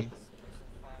 Jackie.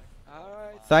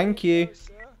 Thank you.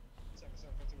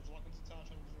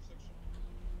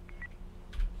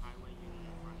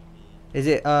 Is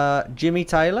it Jimmy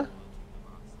Taylor?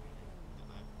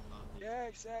 Yeah,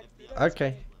 exactly.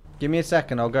 Okay. Give me a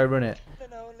second, I'll go run it.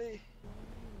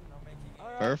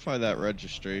 Verify that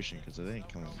registration, because it ain't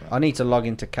coming back. I need to log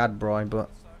into Cadbry, but...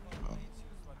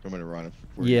 I'm gonna run it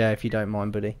for you. Yeah, if you don't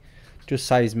mind, buddy. Just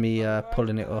saves me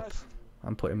pulling it up.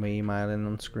 I'm putting my email in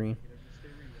on screen.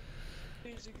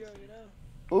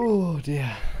 Oh,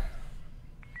 dear.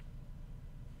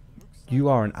 You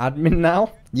are an admin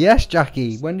now? Yes,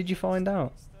 Jackie. When did you find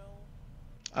out?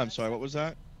 I'm sorry, what was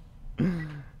that?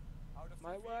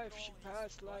 My wife, she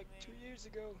passed like 2 years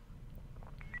ago.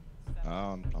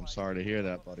 Oh, I'm sorry to hear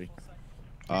that, buddy.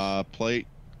 Plate.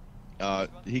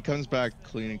 He comes back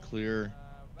clean and clear,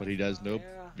 but he does no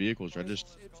vehicles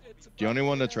registered. The only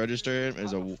one that's registered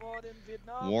is a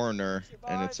Warner,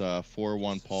 and it's a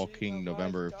 4-1 Paul King,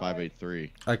 November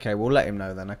 583. Okay, we'll let him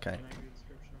know then, okay.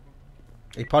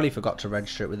 He probably forgot to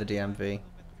register it with the DMV.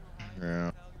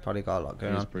 Yeah. Probably got a lot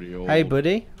going He's on. pretty old. Hey,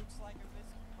 buddy.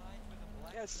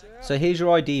 Yes, sir. So here's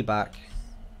your ID back.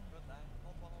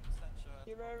 Thank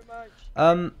you very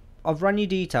much. I've run your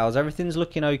details. Everything's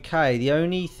looking okay. The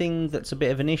only thing that's a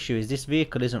bit of an issue is this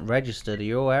vehicle isn't registered. Are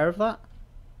you aware of that?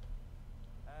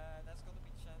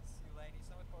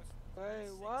 Wait,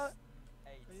 what?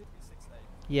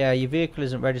 Yeah, your vehicle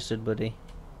isn't registered, buddy.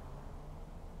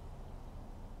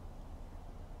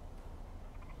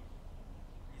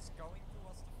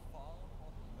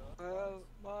 Well,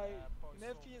 my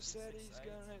nephew said he's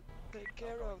gonna take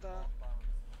care of that.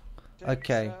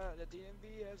 Okay. The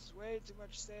DMV has way too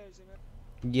much stairs, you know.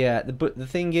 Yeah, but the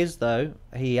thing is, though,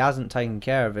 he hasn't taken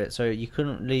care of it, so you're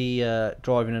currently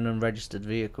driving an unregistered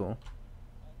vehicle.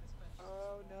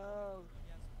 Oh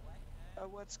no.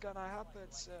 What's gonna happen,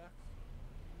 sir?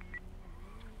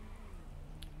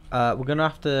 We're gonna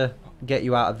have to get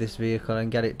you out of this vehicle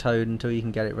and get it towed until you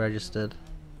can get it registered.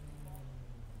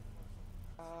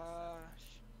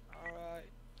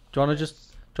 Do you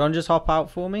wanna just hop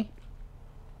out for me?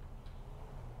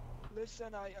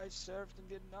 Listen, I served in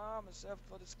Vietnam. I served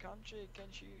for this country.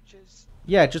 Can't you just...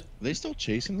 Yeah, just. Are they still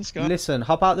chasing this guy? Listen,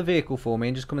 hop out the vehicle for me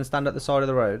and just come and stand at the side of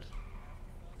the road.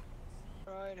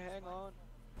 Right, hang on.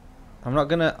 I'm not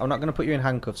gonna put you in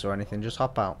handcuffs or anything. Just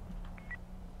hop out.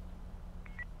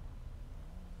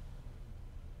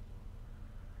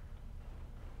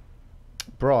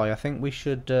 Bri, I think we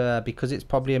should, because it's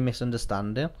probably a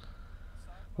misunderstanding.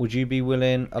 Would you be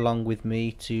willing, along with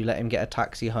me, to let him get a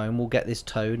taxi home? We'll get this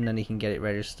towed and then he can get it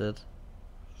registered.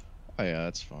 Oh yeah,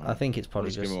 that's fine. I think it's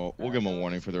probably we'll give him a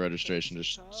warning for the registration,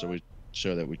 just so we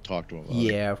show that we talked to him about it.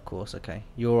 Yeah, of course. Okay,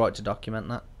 you all right to document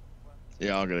that?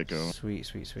 Yeah, I'll get it going. Sweet,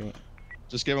 sweet, sweet.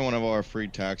 Just give him one of our free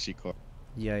taxi cars.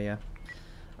 Yeah,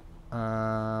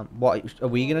 yeah. What are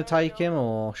we gonna take him,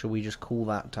 or should we just call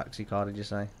that taxi car? Did you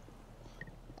say?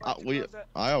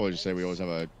 I always say we always have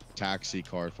a taxi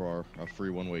card for a free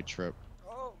one-way trip.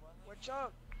 Oh, watch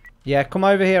out. Yeah, come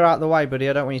over here out the way, buddy.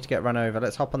 I don't want you to get run over.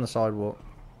 Let's hop on the sidewalk.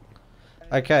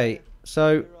 Okay,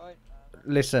 so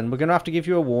listen, we're gonna have to give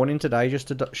you a warning today, just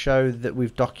to show that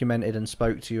we've documented and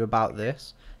spoke to you about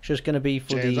this. It's just gonna be for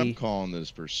James, the I'm calling this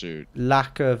pursuit.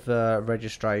 lack of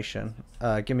registration.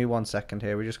 Give me 1 second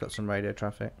here. We just got some radio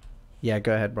traffic. Yeah,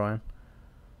 go ahead, Brian.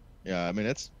 Yeah, I mean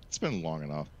it's been long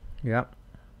enough. Yeah.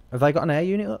 Have they got an air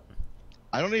unit up?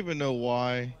 I don't even know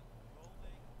why.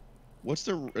 What's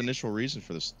the initial reason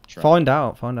for this traffic? Find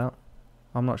out. Find out.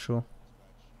 I'm not sure.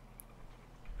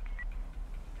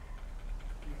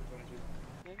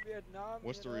 In Vietnam,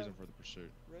 What's the reason for the pursuit?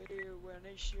 Radio were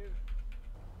an issue.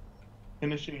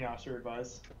 Finishing Yasser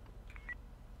advised.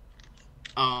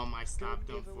 I stopped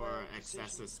him for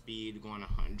excessive speed, going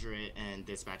 100, and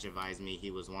dispatch advised me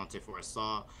he was wanted for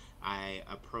assault. I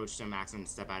approached him, asked him to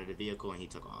step out of the vehicle, and he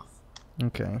took off.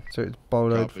 Okay, so it's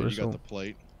boloed for You got assault. the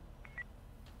plate?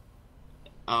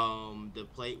 The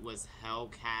plate was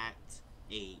Hellcat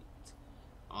 8.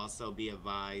 Also be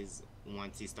advised,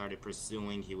 once he started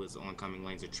pursuing, he was oncoming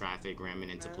lanes of traffic, ramming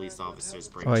into police officers.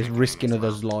 Oh, he's risking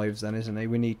others' lives then, isn't he?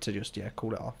 We need to just,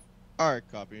 call it off. Alright,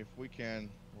 copy. If we can,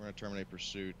 we're going to terminate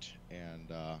pursuit, and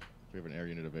if we have an air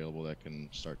unit available that can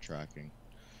start tracking.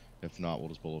 If not, we'll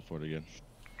just bullet for it again.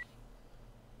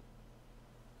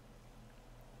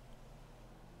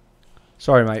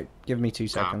 Sorry, mate. Give me 2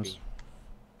 seconds.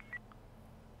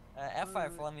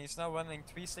 F51, he's now running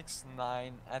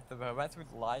 369 at the Redwood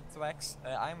light tracks.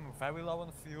 I'm very low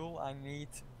on fuel. I need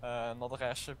another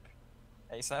airship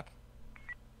ASAP.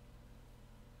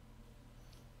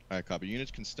 Alright, copy. Units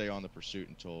can stay on the pursuit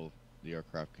until the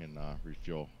aircraft can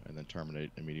refuel, and then terminate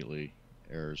immediately.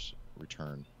 Airs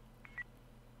return.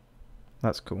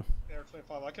 That's cool. Air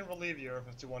 25, I can relieve you, Air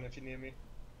 51, if you need me.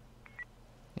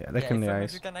 Yeah, they can If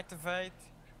liaise. you can activate.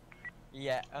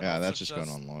 Yeah. And Yeah, also that's just going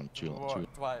on long too long.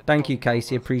 Thank you,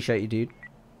 Casey. Appreciate you, dude.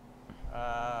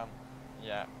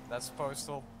 Yeah, that's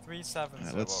postal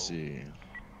 370. Let's see.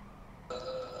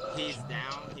 He's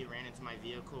down. He ran into my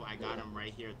vehicle. I got him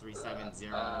right here, 370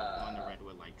 on the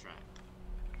Redwood light track.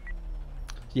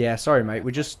 Yeah, sorry, mate.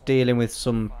 We're just dealing with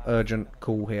some urgent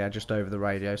call here just over the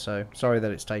radio, so sorry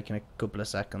that it's taken a couple of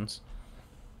seconds.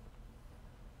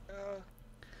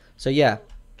 So yeah.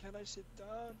 Can I sit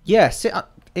down? Yeah, sit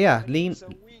up. Yeah, lean.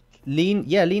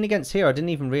 Yeah, lean against here. I didn't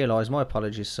even realise. My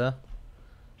apologies, sir.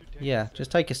 Yeah, just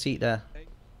take a seat there.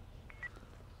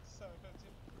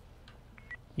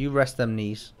 You rest them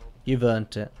knees. You've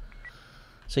earned it.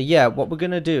 So yeah, what we're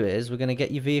going to do is we're going to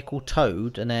get your vehicle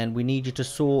towed, and then we need you to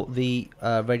sort the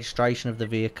registration of the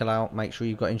vehicle out, make sure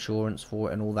you've got insurance for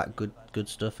it and all that good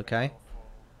stuff, okay?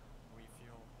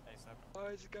 Oh,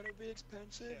 is it gonna be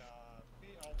expensive?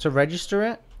 To register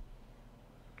it?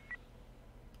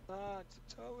 Nah,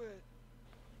 to tow it.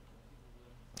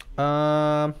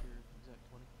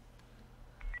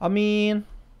 I mean,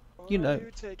 you know, Are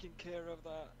you taking care of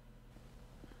that?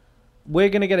 we're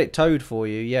going to get it towed for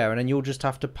you, yeah, and then you'll just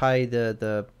have to pay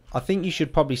the I think you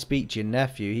should probably speak to your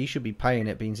nephew. He should be paying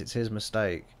it, being it's his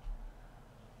mistake.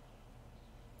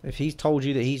 If he's told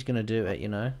you that he's going to do it, you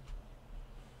know.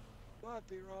 Might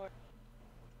be right.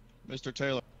 Mr.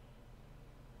 Taylor.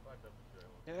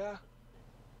 Yeah.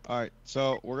 Alright,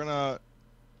 so we're gonna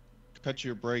cut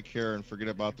you a break here and forget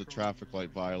about the traffic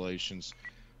light violations.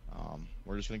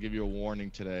 We're just gonna give you a warning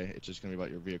today. It's just gonna be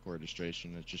about your vehicle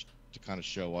registration. It's just to kind of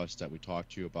show us that we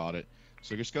talked to you about it.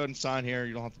 So just go ahead and sign here.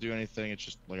 You don't have to do anything. It's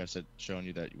just, like I said, showing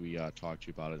you that we talked to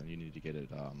you about it, and you need to get it.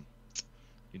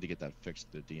 Need to get that fixed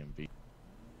at the DMV.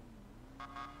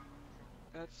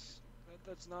 That's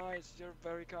nice. You're a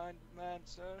very kind man,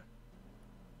 sir.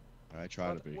 I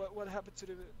try to be. What happened to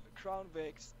the Crown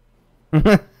Vics?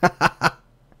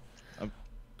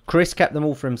 Chris kept them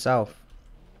all for himself.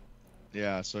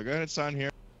 Yeah, so go ahead and sign here,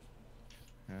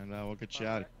 and we'll get you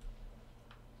out.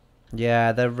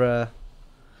 Yeah, they're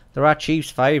our chief's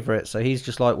favourite, so he's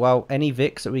just like, well, any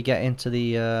Vics that we get into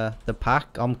the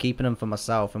pack, I'm keeping them for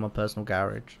myself in my personal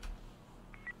garage.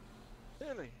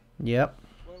 Really? Yep.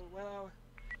 Well,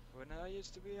 when I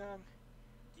used to be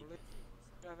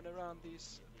driving around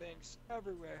these things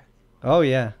everywhere. Oh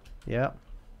yeah, yeah.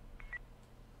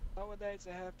 Nowadays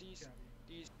they have these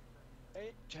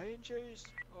changers,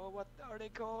 or what are they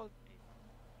called?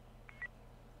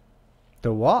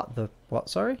 The what? The what?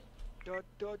 Sorry.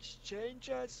 Dodge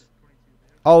changers.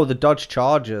 Oh, the Dodge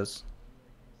Chargers.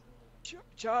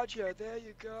 Charger, there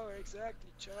you go, exactly,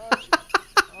 Charger.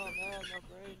 Oh man, my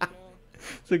brain, you know.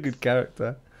 It's a good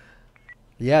character.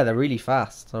 Yeah, they're really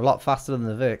fast. They're a lot faster than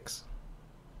the Vics.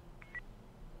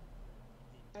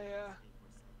 Yeah.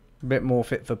 A bit more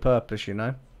fit for purpose, you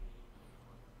know.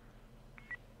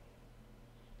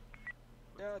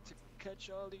 Yeah, to catch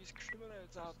all these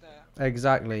criminals out there.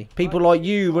 Exactly. People like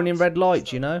you running red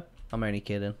lights, you know. I'm only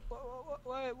kidding.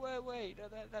 Wait,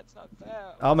 that's not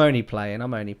fair. I'm only playing.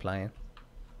 I'm only playing.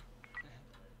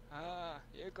 Ah,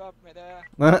 you got me there.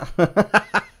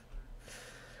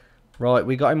 Right,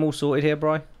 we got him all sorted here,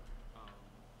 Bri.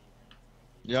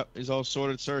 Yep, he's all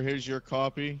sorted, sir. Here's your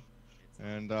copy.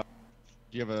 And do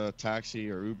you have a taxi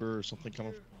or Uber or something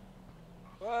coming?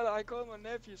 Well, I called my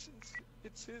nephew since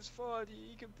it's his fault.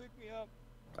 He can pick me up.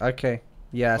 Okay.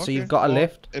 Yeah, so Okay, you've got a well,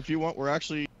 lift. If you want, we're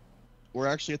actually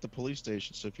at the police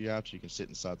station, so if you have to, you can sit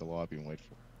inside the lobby and wait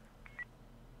for it.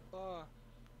 Oh,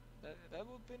 that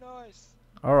would be nice.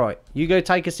 Alright, you go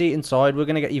take a seat inside. We're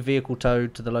going to get your vehicle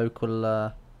towed to the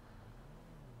local...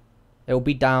 It'll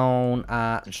be down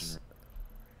at...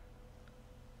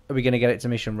 Are we going to get it to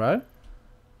Mission Row?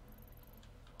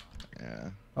 Yeah.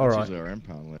 Alright. That's usually our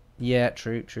impound lift. Yeah,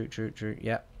 true.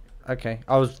 Yeah. Okay.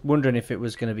 I was wondering if it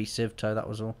was going to be Civ tow, that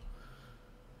was all.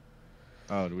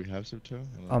 Oh, do we have Civ tow?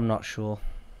 I'm not sure.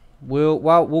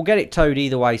 We'll get it towed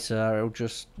either way, sir.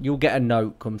 You'll get a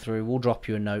note come through. We'll drop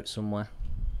you a note somewhere.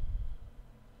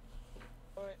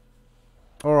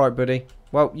 Alright, buddy.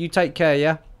 Well, you take care,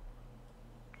 yeah?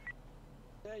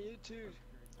 Yeah, you too.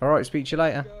 Alright, speak to you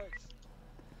later.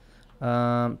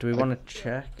 Do we want to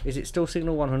check? Is it still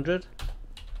signal 100?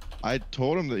 I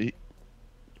told him that he...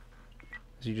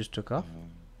 As you just took off?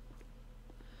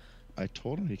 I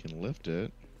told him he can lift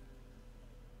it.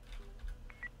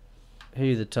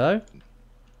 Who, the tow?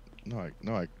 No,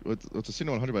 it's a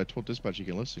signal 100, but I told dispatch he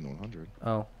can lift signal 100.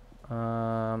 Oh.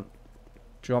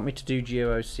 Do you want me to do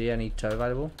GOC? Any tow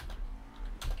available?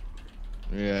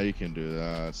 Yeah, you can do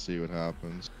that. Let's see what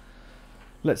happens.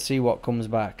 Let's see what comes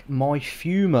back. My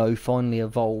Fumo finally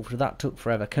evolved. That took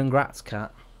forever. Congrats,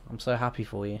 Cat. I'm so happy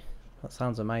for you. That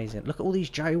sounds amazing. Look at all these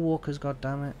jaywalkers,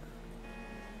 goddammit.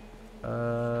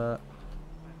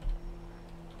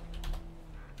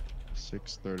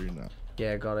 6:39.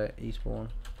 Yeah, got it. Eastbourne.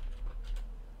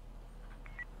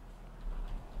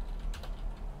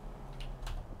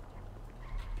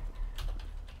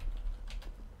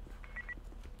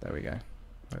 There we go.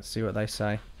 Let's see what they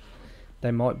say.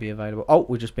 They might be available. Oh,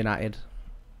 we've just been added.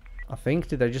 I think.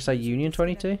 Did they just say Union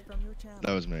 22?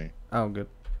 That was me. Oh, good.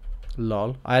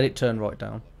 Lol. I had it turned right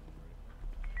down.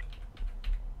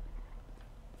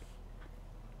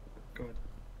 Go ahead.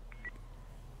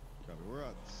 We're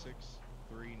at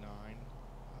 639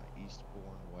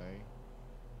 Eastbourne Way.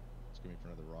 It's going to be in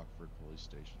front of the Rockford police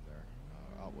station there.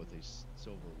 Out with a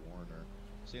silver Warner.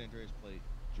 San Andreas plate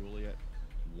Juliet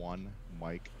 1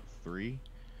 Mike 3.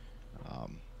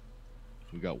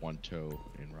 We got one tow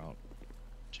en route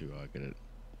to get it.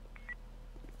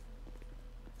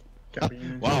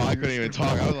 Wow, I couldn't even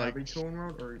talk. I was like,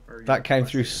 that came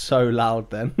through so loud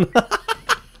then. Yeah,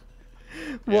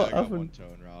 What I got happened? one tow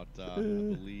en route. I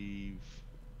believe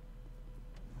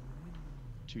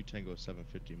 2 Tango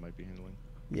 750 might be handling.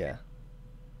 Yeah.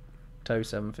 Tow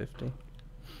 750.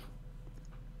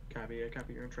 Copy,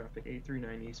 copy, you're in traffic.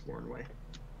 839 Eastbourne Way.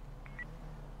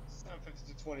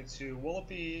 750 to 22. Will it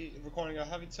be recording a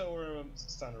heavy tow or a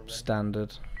standard one?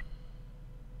 Standard.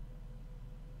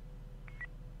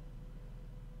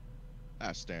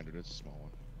 Standard. It's a small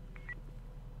one.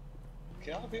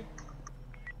 Okay, I'll be.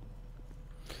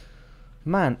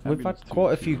 Man, we've had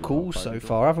quite a few calls so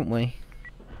far, haven't we?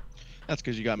 That's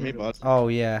because you got me, bud. Oh,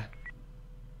 yeah.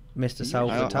 Mr.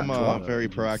 Self-attach. I'm a very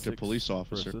proactive police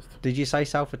officer. Did you say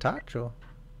self-attach or?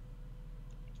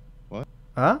 What?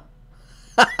 Huh?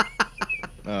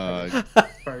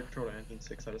 Fire patrol engine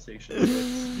 6 out of station.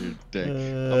 You dick. I'm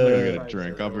gonna get a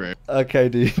drink. I'll be right. Okay,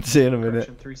 dude. See you in a minute.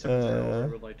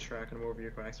 370 red light track and motor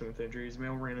vehicle accident with injuries.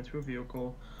 Male ran into a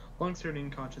vehicle Long-standing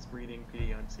conscious breathing,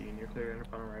 PD unseen. You're clear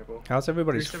upon arrival. How's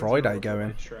everybody's 370 Friday going?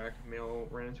 right track. Male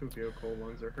ran into a vehicle.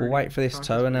 Lungs are We'll hurting. wait for this Conscious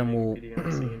tow and then breathing, we'll PD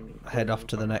unseen, head clear off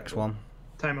to the upon next arrival. one.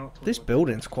 Timeout. This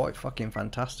building's quite fucking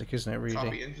fantastic, isn't it, Copy,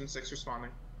 really? engine 6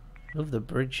 responding. Love the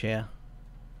bridge here.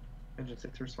 Engine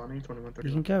 6 responding, 2130.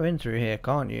 You can go in through here,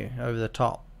 can't you? Over the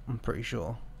top, I'm pretty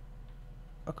sure.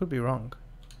 I could be wrong.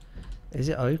 Is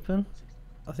it open?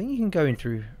 I think you can go in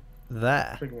through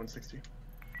there. 160.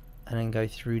 And then go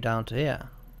through down to here.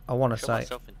 I want to Show say.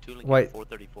 myself in Tooling Wait.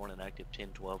 434 and an active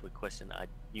 1012 requesting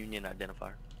union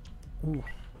identifier. Ooh.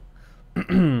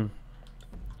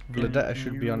 Vladetta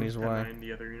should be on his way.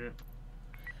 The other unit.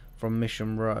 From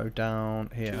Mission Row down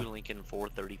here. 2 Lincoln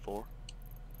 434.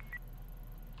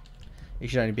 It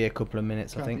should only be a couple of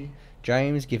minutes, I think. Copy.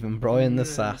 James giving Brian the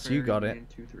sass. You got it.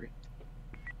 2-3.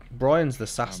 Brian's the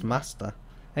sass master,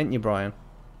 ain't you, Brian?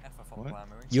 What?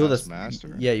 You're Sass the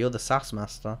master? Yeah, you're the sass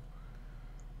master.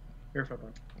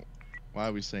 Why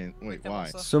are we saying? Wait, why?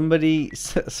 Somebody,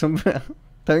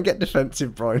 don't get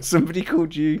defensive, Brian. Somebody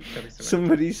called you.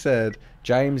 Somebody said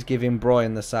James giving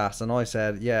Brian the sass, and I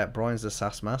said, yeah, Brian's the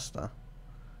sass master.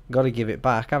 Got to give it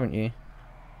back, haven't you,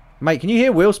 mate? Can you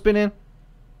hear wheel spinning?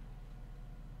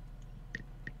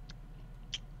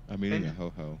 I'm eating a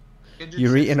ho ho.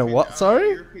 You're eating a what?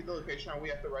 Sorry.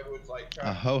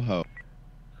 A ho ho.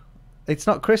 It's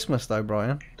not Christmas though,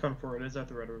 Brian. 10-4, it is at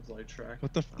the Redwoods Light Track.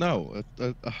 What the? No,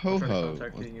 a ho ho.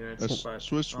 A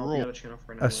Swiss roll.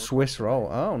 A Swiss roll.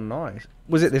 Oh, nice.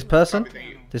 Was it this person?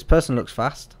 This person looks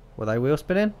fast. Were they wheel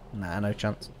spinning? Nah, no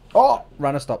chance. Oh,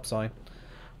 ran a stop sign.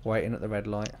 Waiting at the red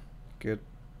light. Good.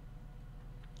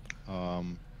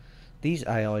 These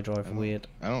AI drive weird.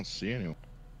 I don't see anyone.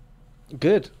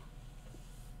 Good.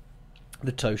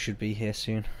 The tow should be here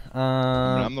soon.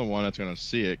 I mean, I'm the one that's gonna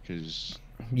see it, cause.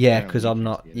 Yeah, because I'm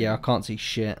not. Yeah, I can't see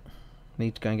shit.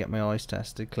 Need to go and get my eyes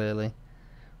tested. Clearly.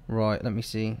 Right. Let me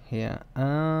see here.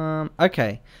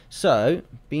 Okay. So,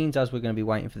 beans as we're going to be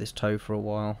waiting for this tow for a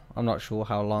while. I'm not sure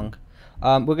how long.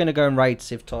 We're going to go and raid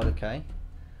Civ Tyler K.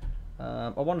 I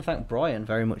want to thank Brian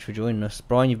very much for joining us.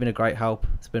 Brian, you've been a great help.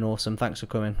 It's been awesome. Thanks for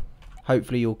coming.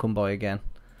 Hopefully you'll come by again.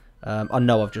 I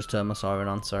know I've just turned my siren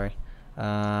on. Sorry.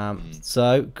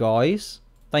 So, guys,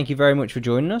 thank you very much for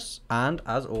joining us. And,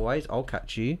 as always, I'll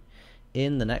catch you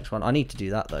in the next one. I need to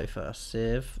do that, though, first.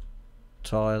 Civ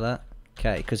Tyler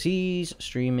K. Because he's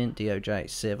streaming DOJ.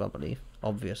 Civ, I believe.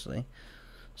 Obviously.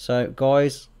 So,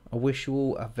 guys, I wish you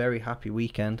all a very happy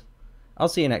weekend. I'll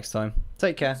see you next time.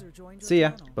 Take care. See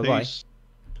ya. Bye-bye.